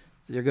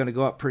they're going to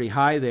go up pretty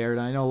high there,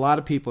 and I know a lot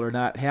of people are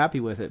not happy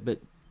with it. But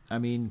I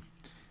mean,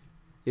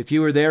 if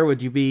you were there,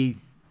 would you be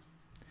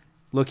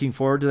looking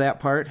forward to that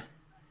part?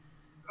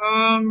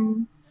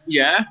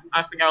 Yeah,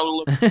 I think I'll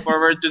look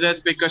forward to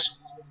that because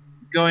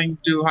going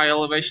to high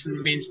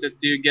elevation means that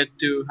you get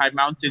to high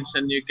mountains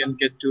and you can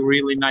get to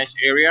really nice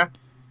area.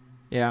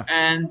 Yeah.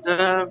 And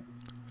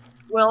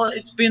well,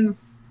 it's been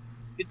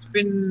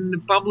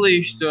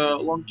published a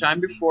long time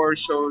before,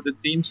 so the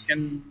teams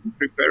can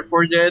prepare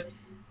for that.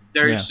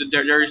 Yeah.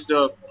 There is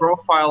the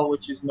profile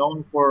which is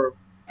known for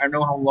I don't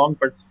know how long,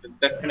 but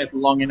definitely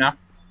long enough.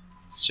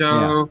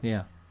 Yeah. So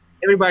Yeah.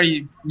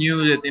 everybody knew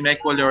that in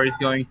Ecuador is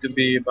going to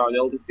be about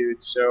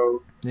altitude.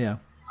 So Yeah.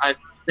 I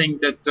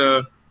think that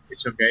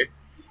it's okay.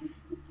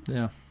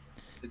 Yeah.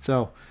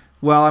 So,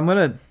 well, I'm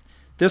gonna.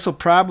 This will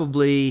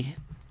probably.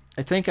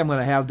 I think I'm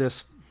gonna have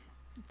this,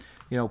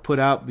 put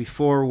out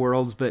before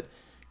Worlds. But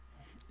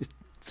if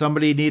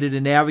somebody needed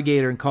a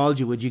navigator and called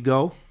you, would you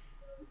go?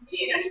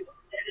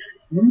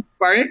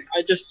 Sorry,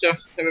 I just have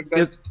a bad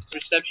If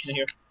reception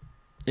here.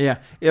 Yeah,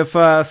 if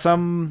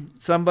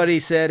somebody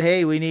said,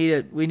 "Hey, we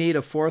need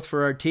a fourth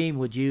for our team,"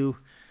 would you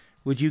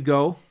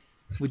go?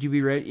 Would you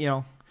be ready?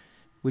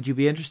 Would you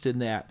be interested in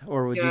that,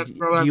 or Yeah, do you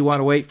probably. want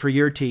to wait for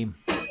your team?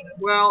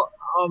 Well,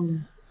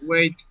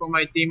 wait for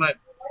my team. I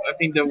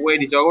think the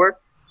wait is over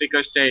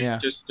because they Yeah,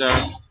 just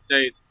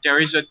there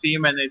is a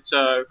team and it's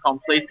a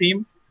complete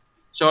team.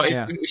 So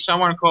yeah, if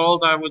someone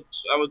called, I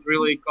would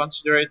really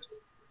consider it.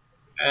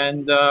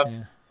 And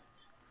yeah,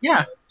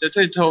 yeah, that's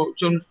it. So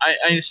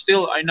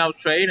I now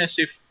train as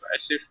if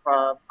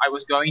I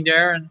was going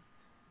there, and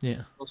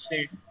yeah, we'll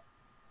see.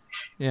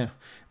 yeah.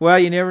 Well,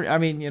 you never. I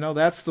mean,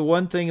 that's the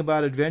one thing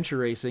about adventure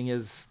racing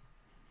is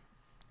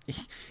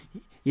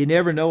you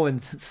never know when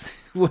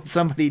when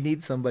somebody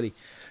needs somebody.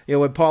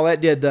 When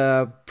Paulette did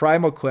the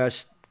Primal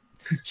Quest,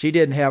 she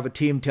didn't have a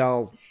team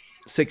till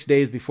 6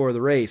 days before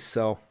the race.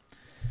 So,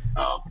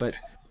 Oh,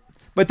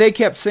 but they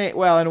kept saying,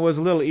 well, and it was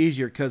a little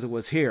easier because it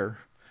was here.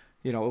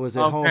 It was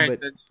at home, okay,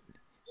 but that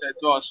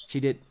was. she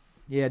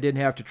didn't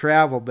have to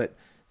travel. But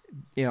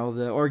the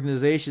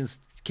organizations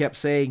kept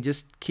saying,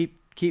 just keep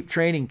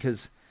training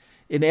because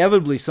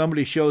inevitably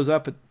somebody shows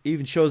up at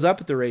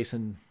the race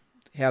and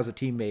has a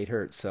teammate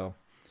hurt. So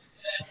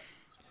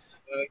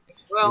it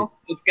Well,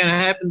 it's gonna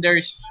happen.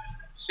 There's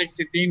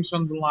 60 teams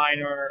on the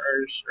line, or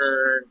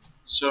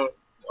so,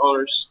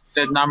 or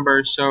that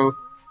number. So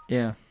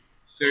yeah,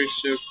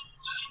 there's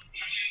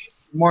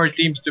more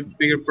teams, the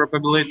bigger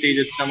probability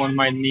that someone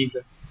might need.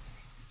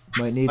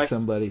 might need Like,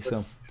 somebody.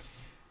 So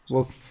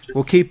we'll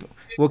we'll keep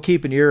we'll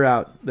keep an ear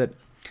out. But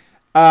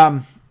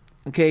um,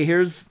 okay,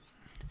 here's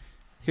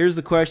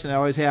the question I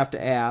always have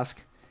to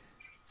ask.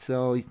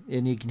 So,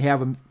 and you can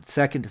have a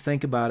second to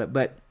think about it.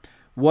 But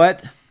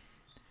what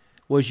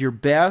was your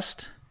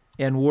best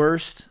and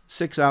worst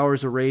 6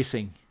 hours of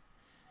racing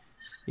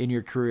in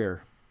your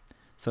career?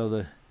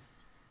 So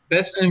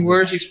Best and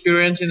worst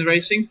experience in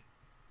racing?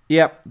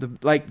 Yep, the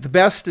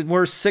best and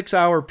worst 6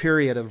 hour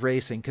period of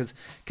racing, because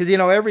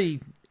every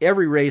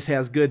race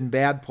has good and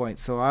bad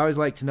points. So I always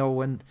like to know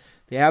when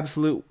the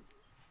absolute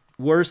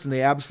worst and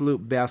the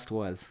absolute best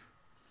was.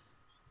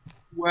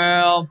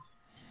 Well,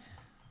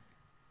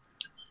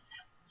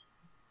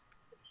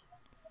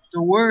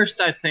 the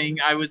worst, I think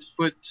I would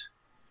put,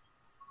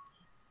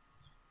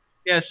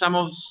 yeah,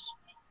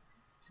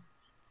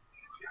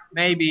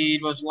 maybe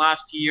it was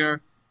last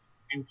year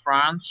in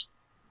France,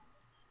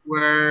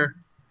 where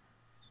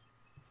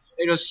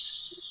it was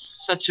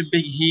such a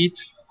big heat,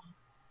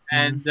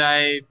 Mm-hmm. and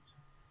I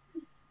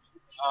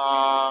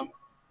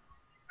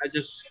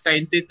just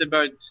fainted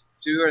about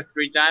 2 or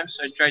 3 times.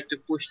 I tried to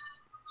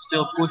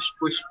still push,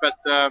 but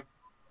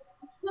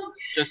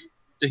just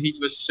the heat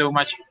was so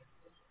much.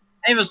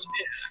 I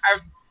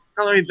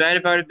felt very bad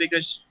about it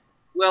because,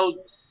 well,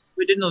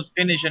 we did not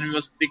finish, and it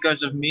was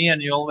because of me.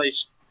 And you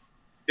always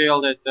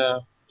feel that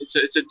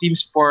it's a team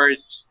sport,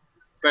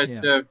 but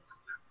Yeah,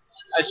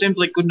 I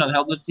simply could not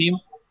help the team.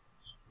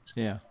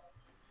 yeah,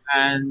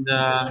 And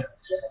that's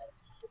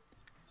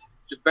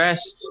the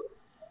best,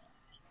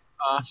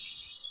 uh,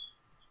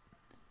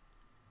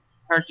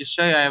 hard to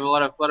say. I have a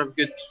lot of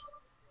good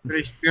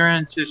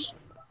experiences.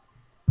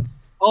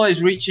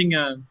 Always reaching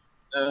a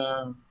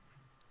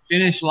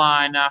finish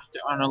line after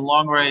on a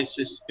long race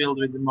is filled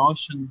with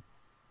emotion,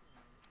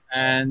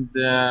 and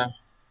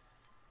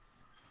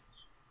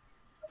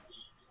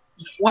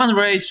one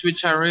race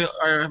which I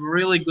have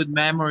really good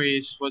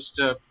memories was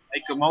the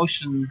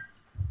Ecomotion,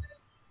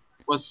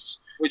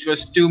 which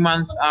was 2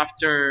 months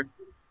after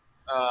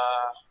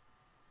uh,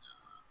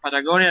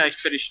 Patagonia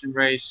expedition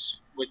race,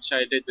 which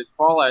I did with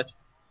Paulette.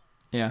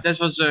 yeah, This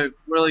was a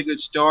really good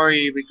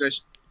story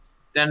because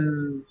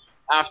then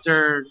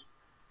after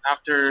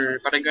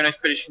Patagonia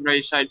expedition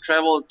race, I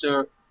traveled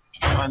to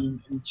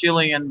in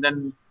Chile, and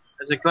then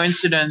as a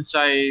coincidence,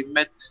 I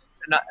met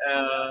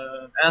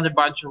another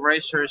bunch of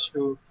racers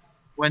who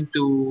went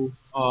to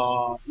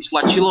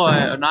Isla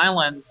Chiloé, an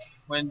island,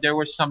 when there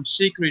was some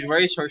secret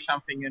race or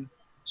something, and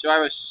so I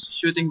was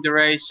shooting the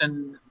race,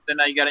 and then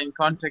I got in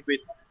contact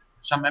with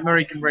some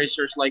American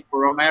racers like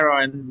Romero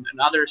and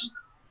others,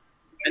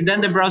 and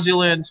then the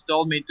Brazilians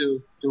told me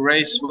to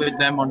race with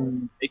them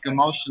on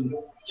Ecomotion.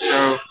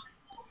 So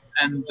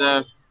and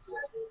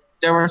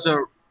there was a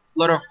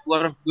lot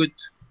of good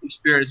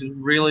experience.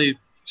 Really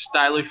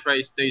stylish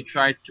race. They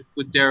tried to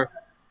put their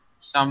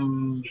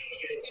some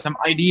some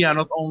idea,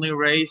 not only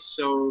race.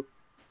 So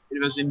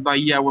it was in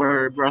Bahia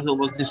where Brazil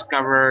was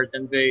discovered,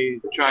 and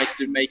they tried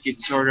to make it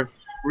sort of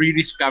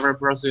rediscover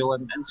Brazil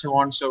and so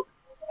on. So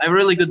I have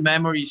really good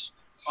memories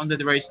on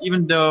that race,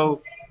 even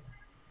though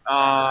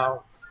uh,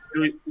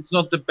 it's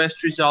not the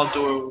best result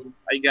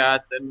I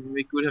got, and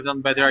we could have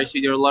done better. I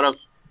see there are lot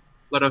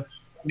of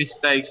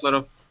mistakes, a lot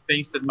of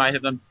things that might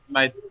have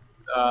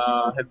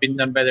been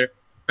done better.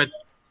 But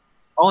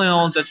all in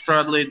all, that's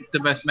probably the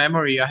best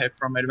memory I have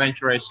from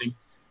adventure racing.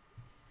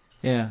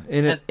 yeah.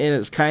 And And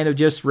it's kind of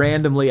just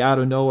randomly out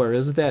of nowhere,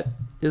 isn't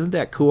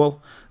that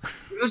cool?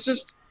 it was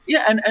just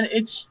yeah, and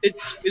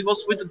it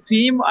was with a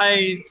team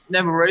I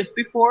never raced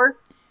before,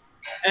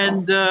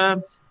 and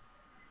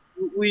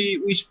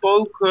we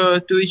spoke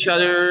to each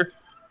other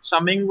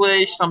some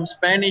English, some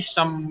Spanish,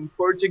 some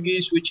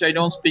Portuguese, which I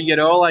don't speak at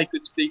all. I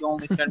could speak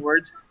only 10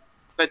 words,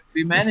 but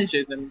we managed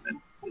it, and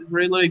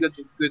really good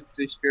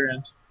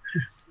experience.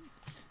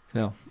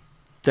 So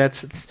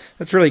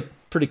that's really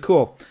pretty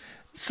cool.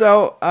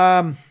 So,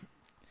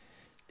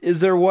 is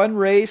there one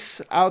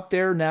race out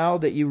there now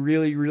that you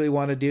really, really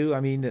want to do? I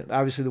mean,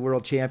 obviously the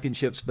World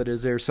Championships, but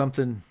is there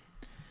something,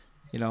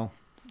 you know,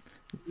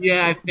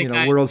 Yeah, I think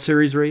World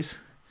Series race?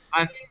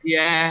 I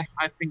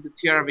think the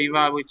Tierra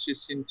Viva, which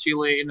is in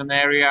Chile, in an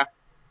area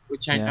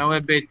which I Yeah, know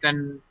a bit,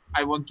 and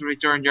I want to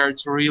return there.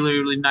 It's a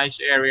really nice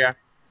area,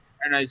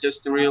 and I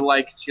just really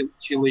like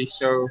Chile,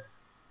 so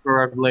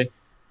probably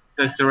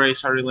that's the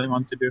race I really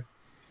want to do.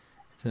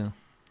 so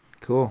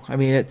cool. I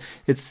mean,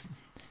 it's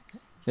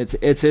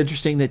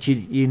interesting that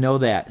you know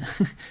that.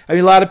 I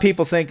mean, a lot of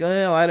people think,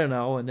 well, I don't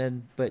know, and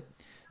then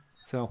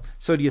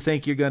so do you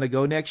think you're going to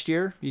go next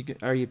year?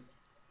 Are you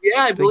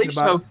Yeah, I thinking believe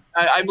about it? so.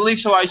 I believe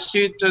so. I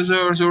see it as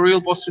a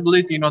real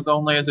possibility, not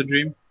only as a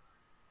dream.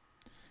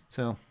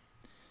 So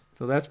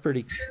that's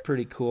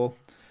pretty cool.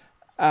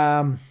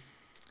 Um,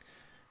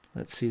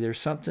 let's see. There's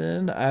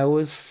something I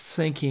was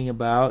thinking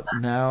about.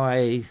 Now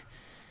I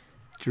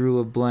drew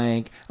a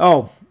blank.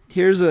 Oh,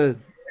 here's a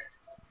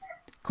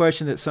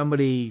question that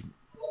somebody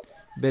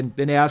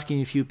been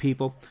asking a few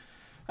people.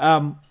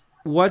 Um,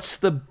 what's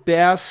the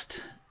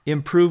best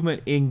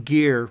improvement in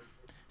gear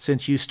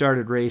since you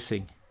started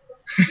racing?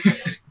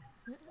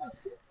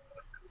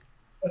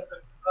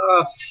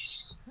 Uh,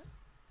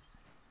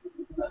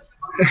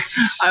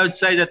 I would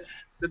say that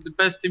the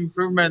best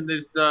improvement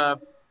is uh,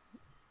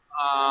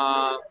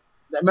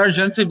 the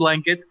emergency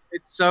blanket.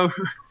 It's so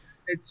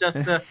it's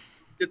just that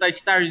I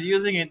started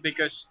using it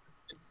because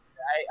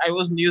I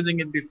wasn't using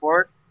it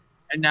before,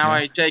 and now Yeah,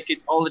 I take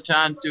it all the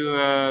time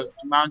to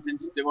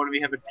mountains when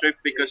we have a trip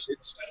because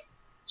it's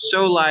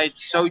so light,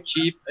 so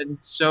cheap, and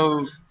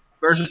so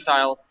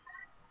versatile.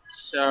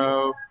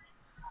 So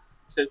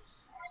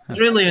it's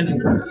really a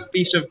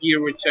piece of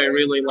gear which I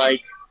really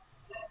like.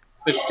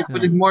 But to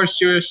put it more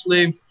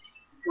seriously,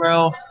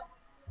 well,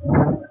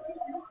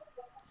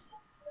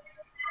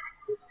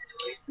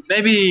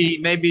 maybe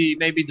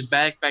the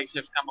backpacks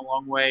have come a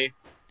long way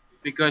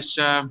because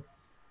when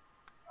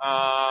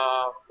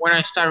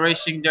I started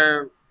racing,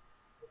 there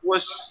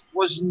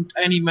wasn't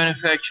any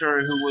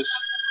manufacturer who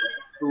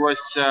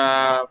was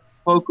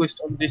focused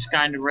on this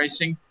kind of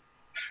racing,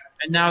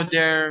 and now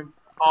there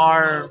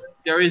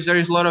is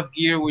a lot of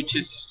gear which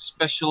is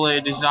specially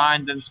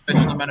designed and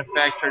specially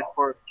manufactured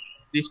for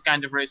this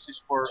kind of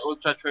races, for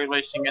ultra trail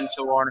racing and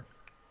so on.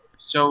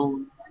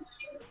 So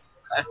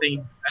I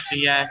think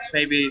yeah,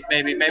 maybe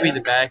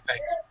the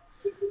backpacks.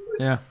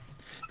 Yeah.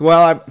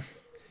 Well,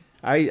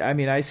 I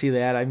mean, I see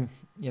that. I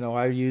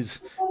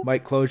use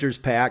Mike Closure's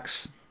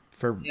packs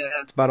for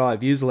it's about all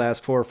I've used the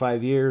last 4 or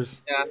 5 years,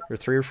 or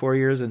 3 or 4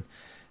 years, and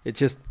it's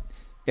just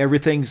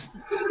everything's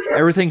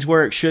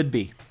where it should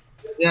be.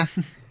 Yeah.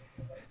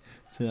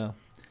 So,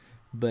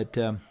 but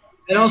and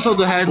also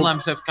the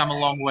headlamps have come a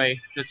long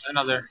way. That's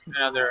another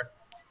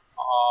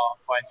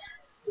point.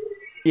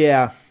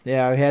 Yeah,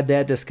 I had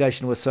that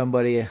discussion with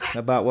somebody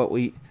about what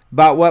we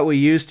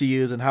used to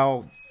use and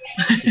how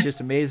it's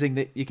just amazing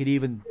that you could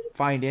even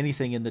find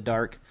anything in the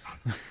dark.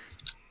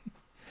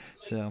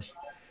 So,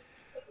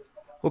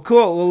 well,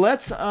 cool. Well,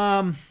 let's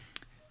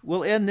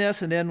we'll end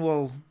this and then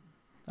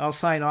I'll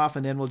sign off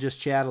and then we'll just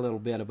chat a little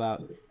bit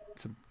about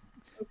some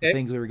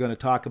things we were going to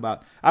talk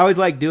about. I always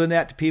like doing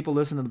that to people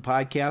listening to the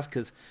podcast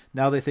because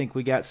now they think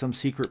we got some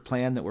secret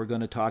plan that we're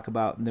going to talk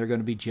about and they're going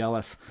to be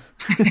jealous.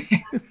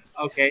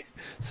 Okay.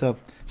 So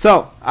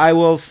I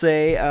will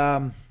say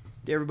to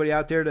everybody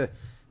out there to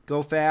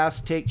go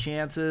fast, take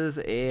chances,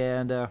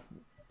 and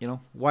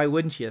why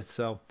wouldn't you?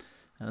 So,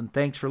 and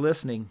thanks for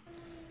listening.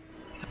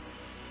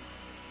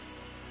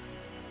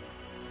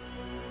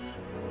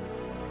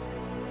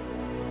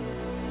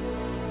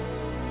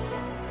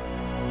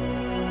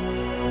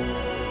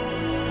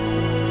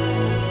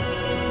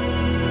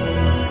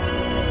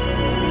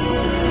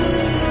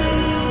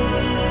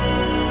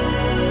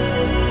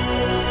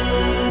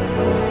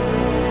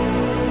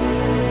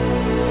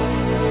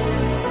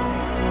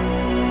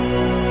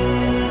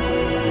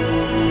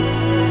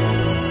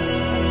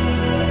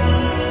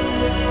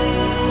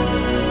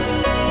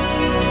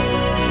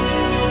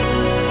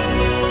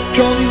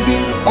 John, you've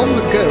been on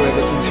the go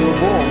ever since you were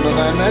born, and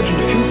I imagine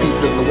few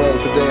people in the world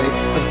today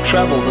have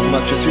travelled as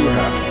much as you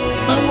have.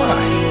 Now why?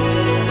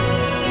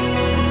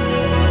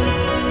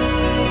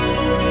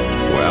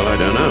 Well, I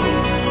don't know.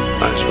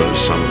 I suppose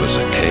some of us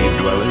are cave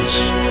dwellers.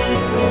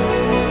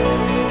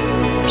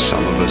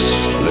 Some of us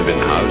live in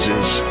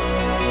houses.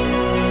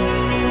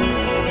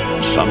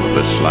 Some of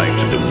us like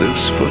to do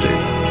loose footing.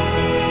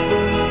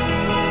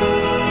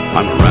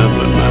 I'm a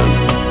rambling man.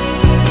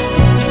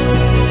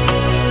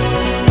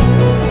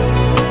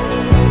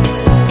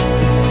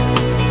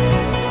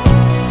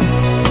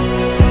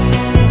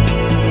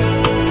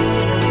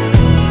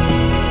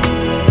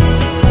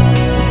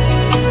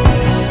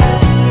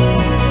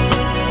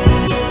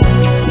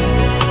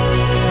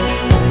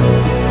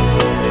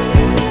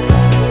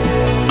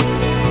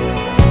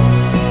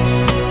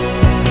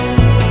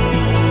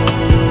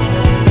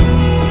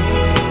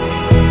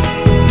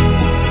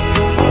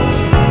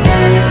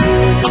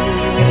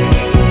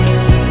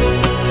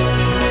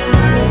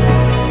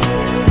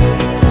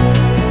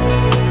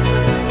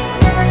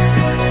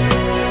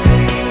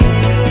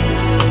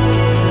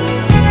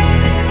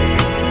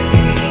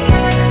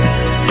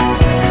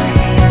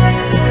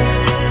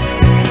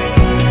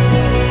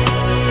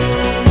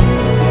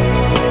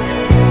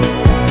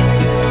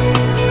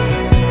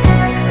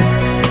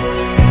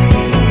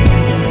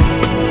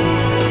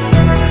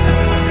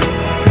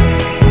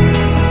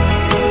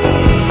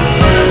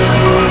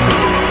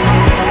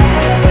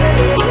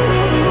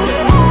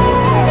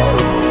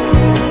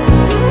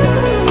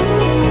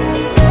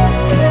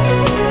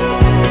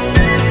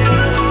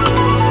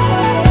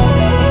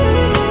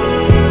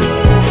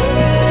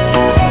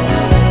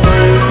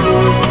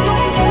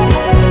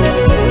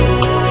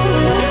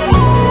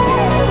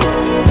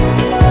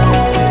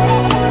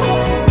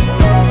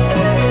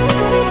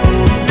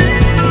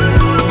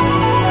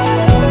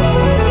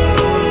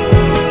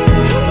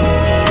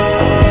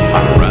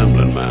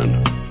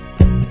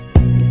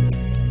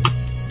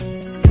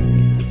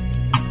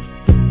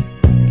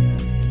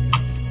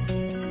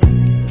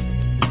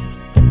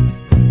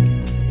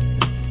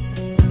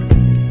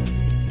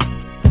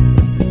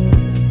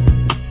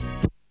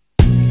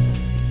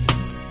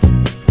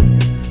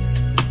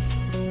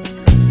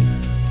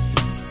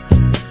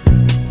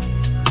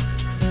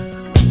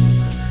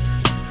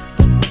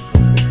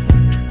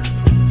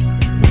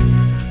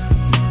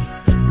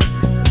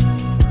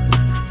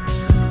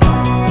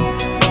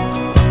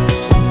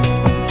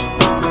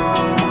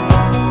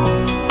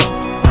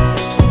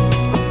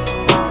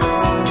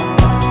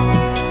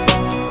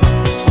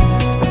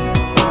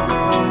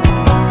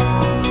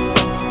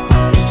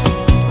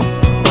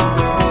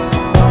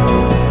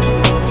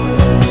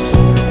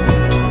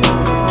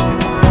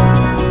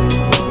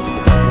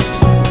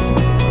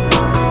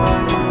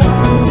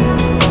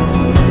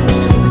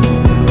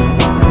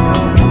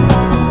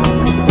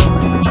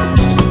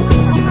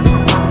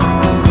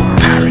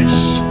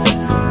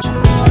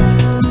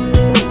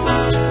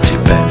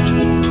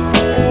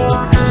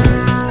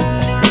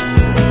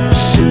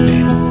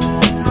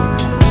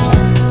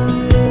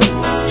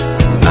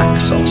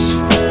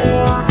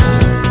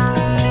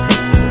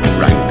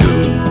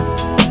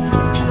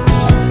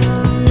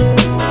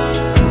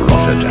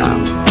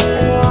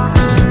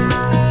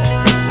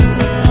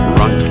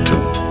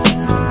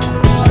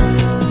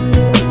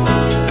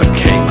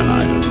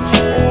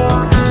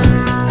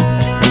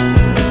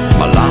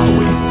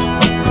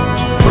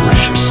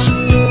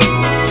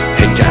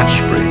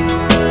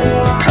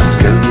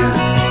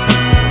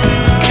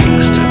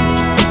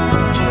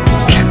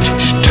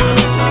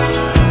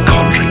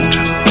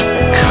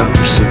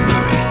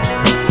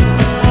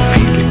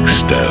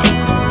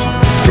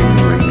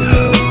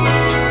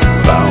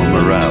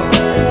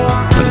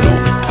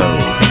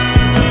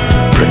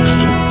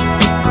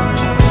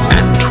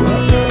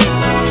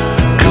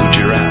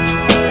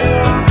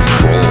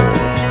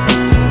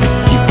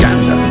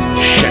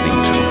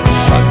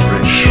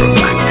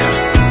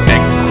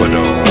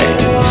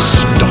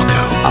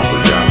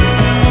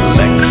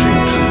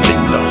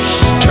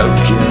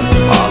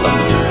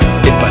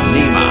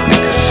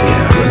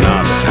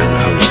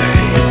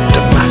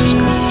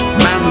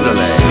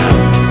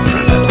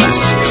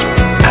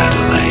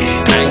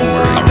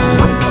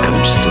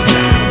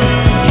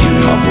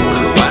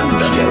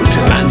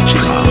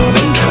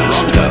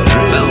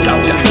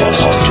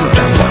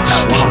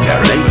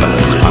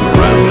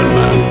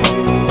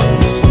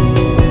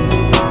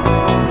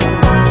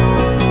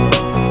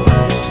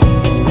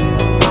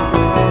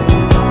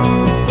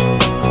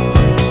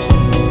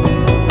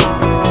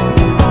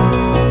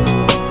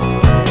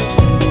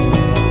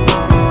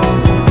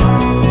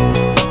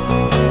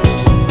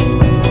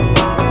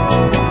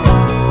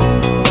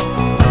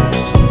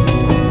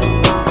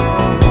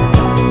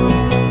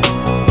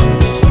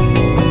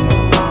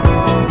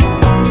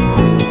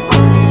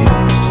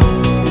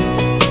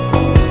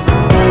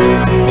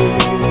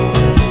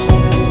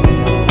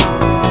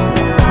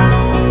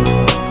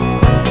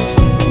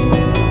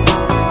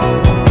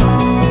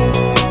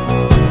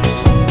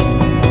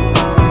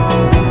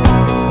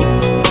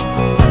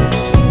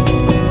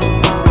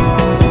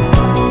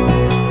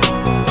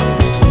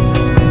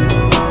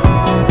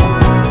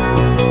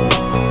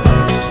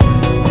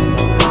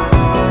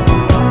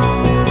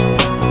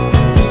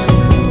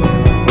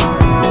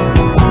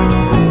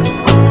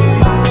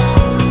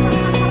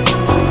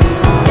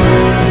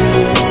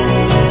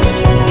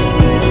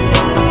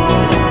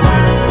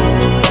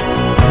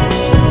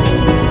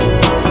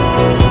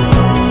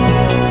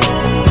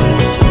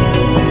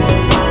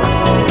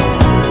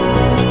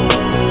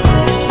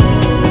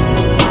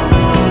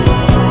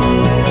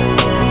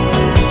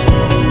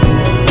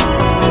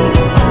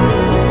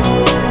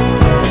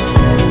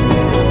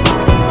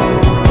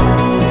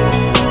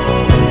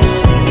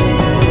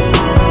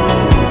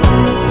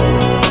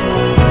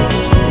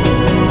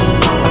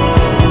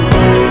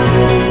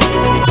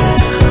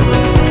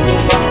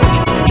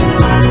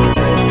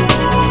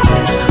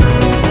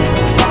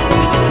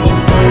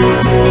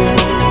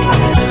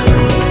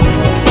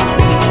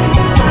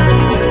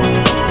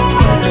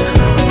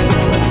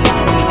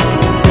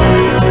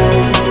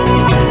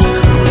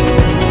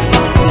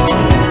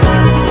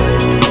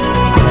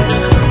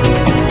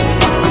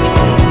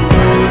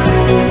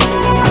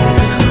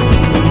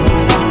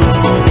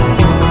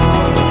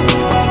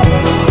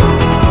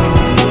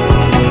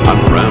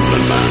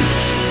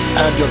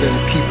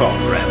 going to keep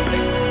on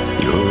rambling.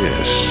 Oh,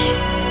 yes.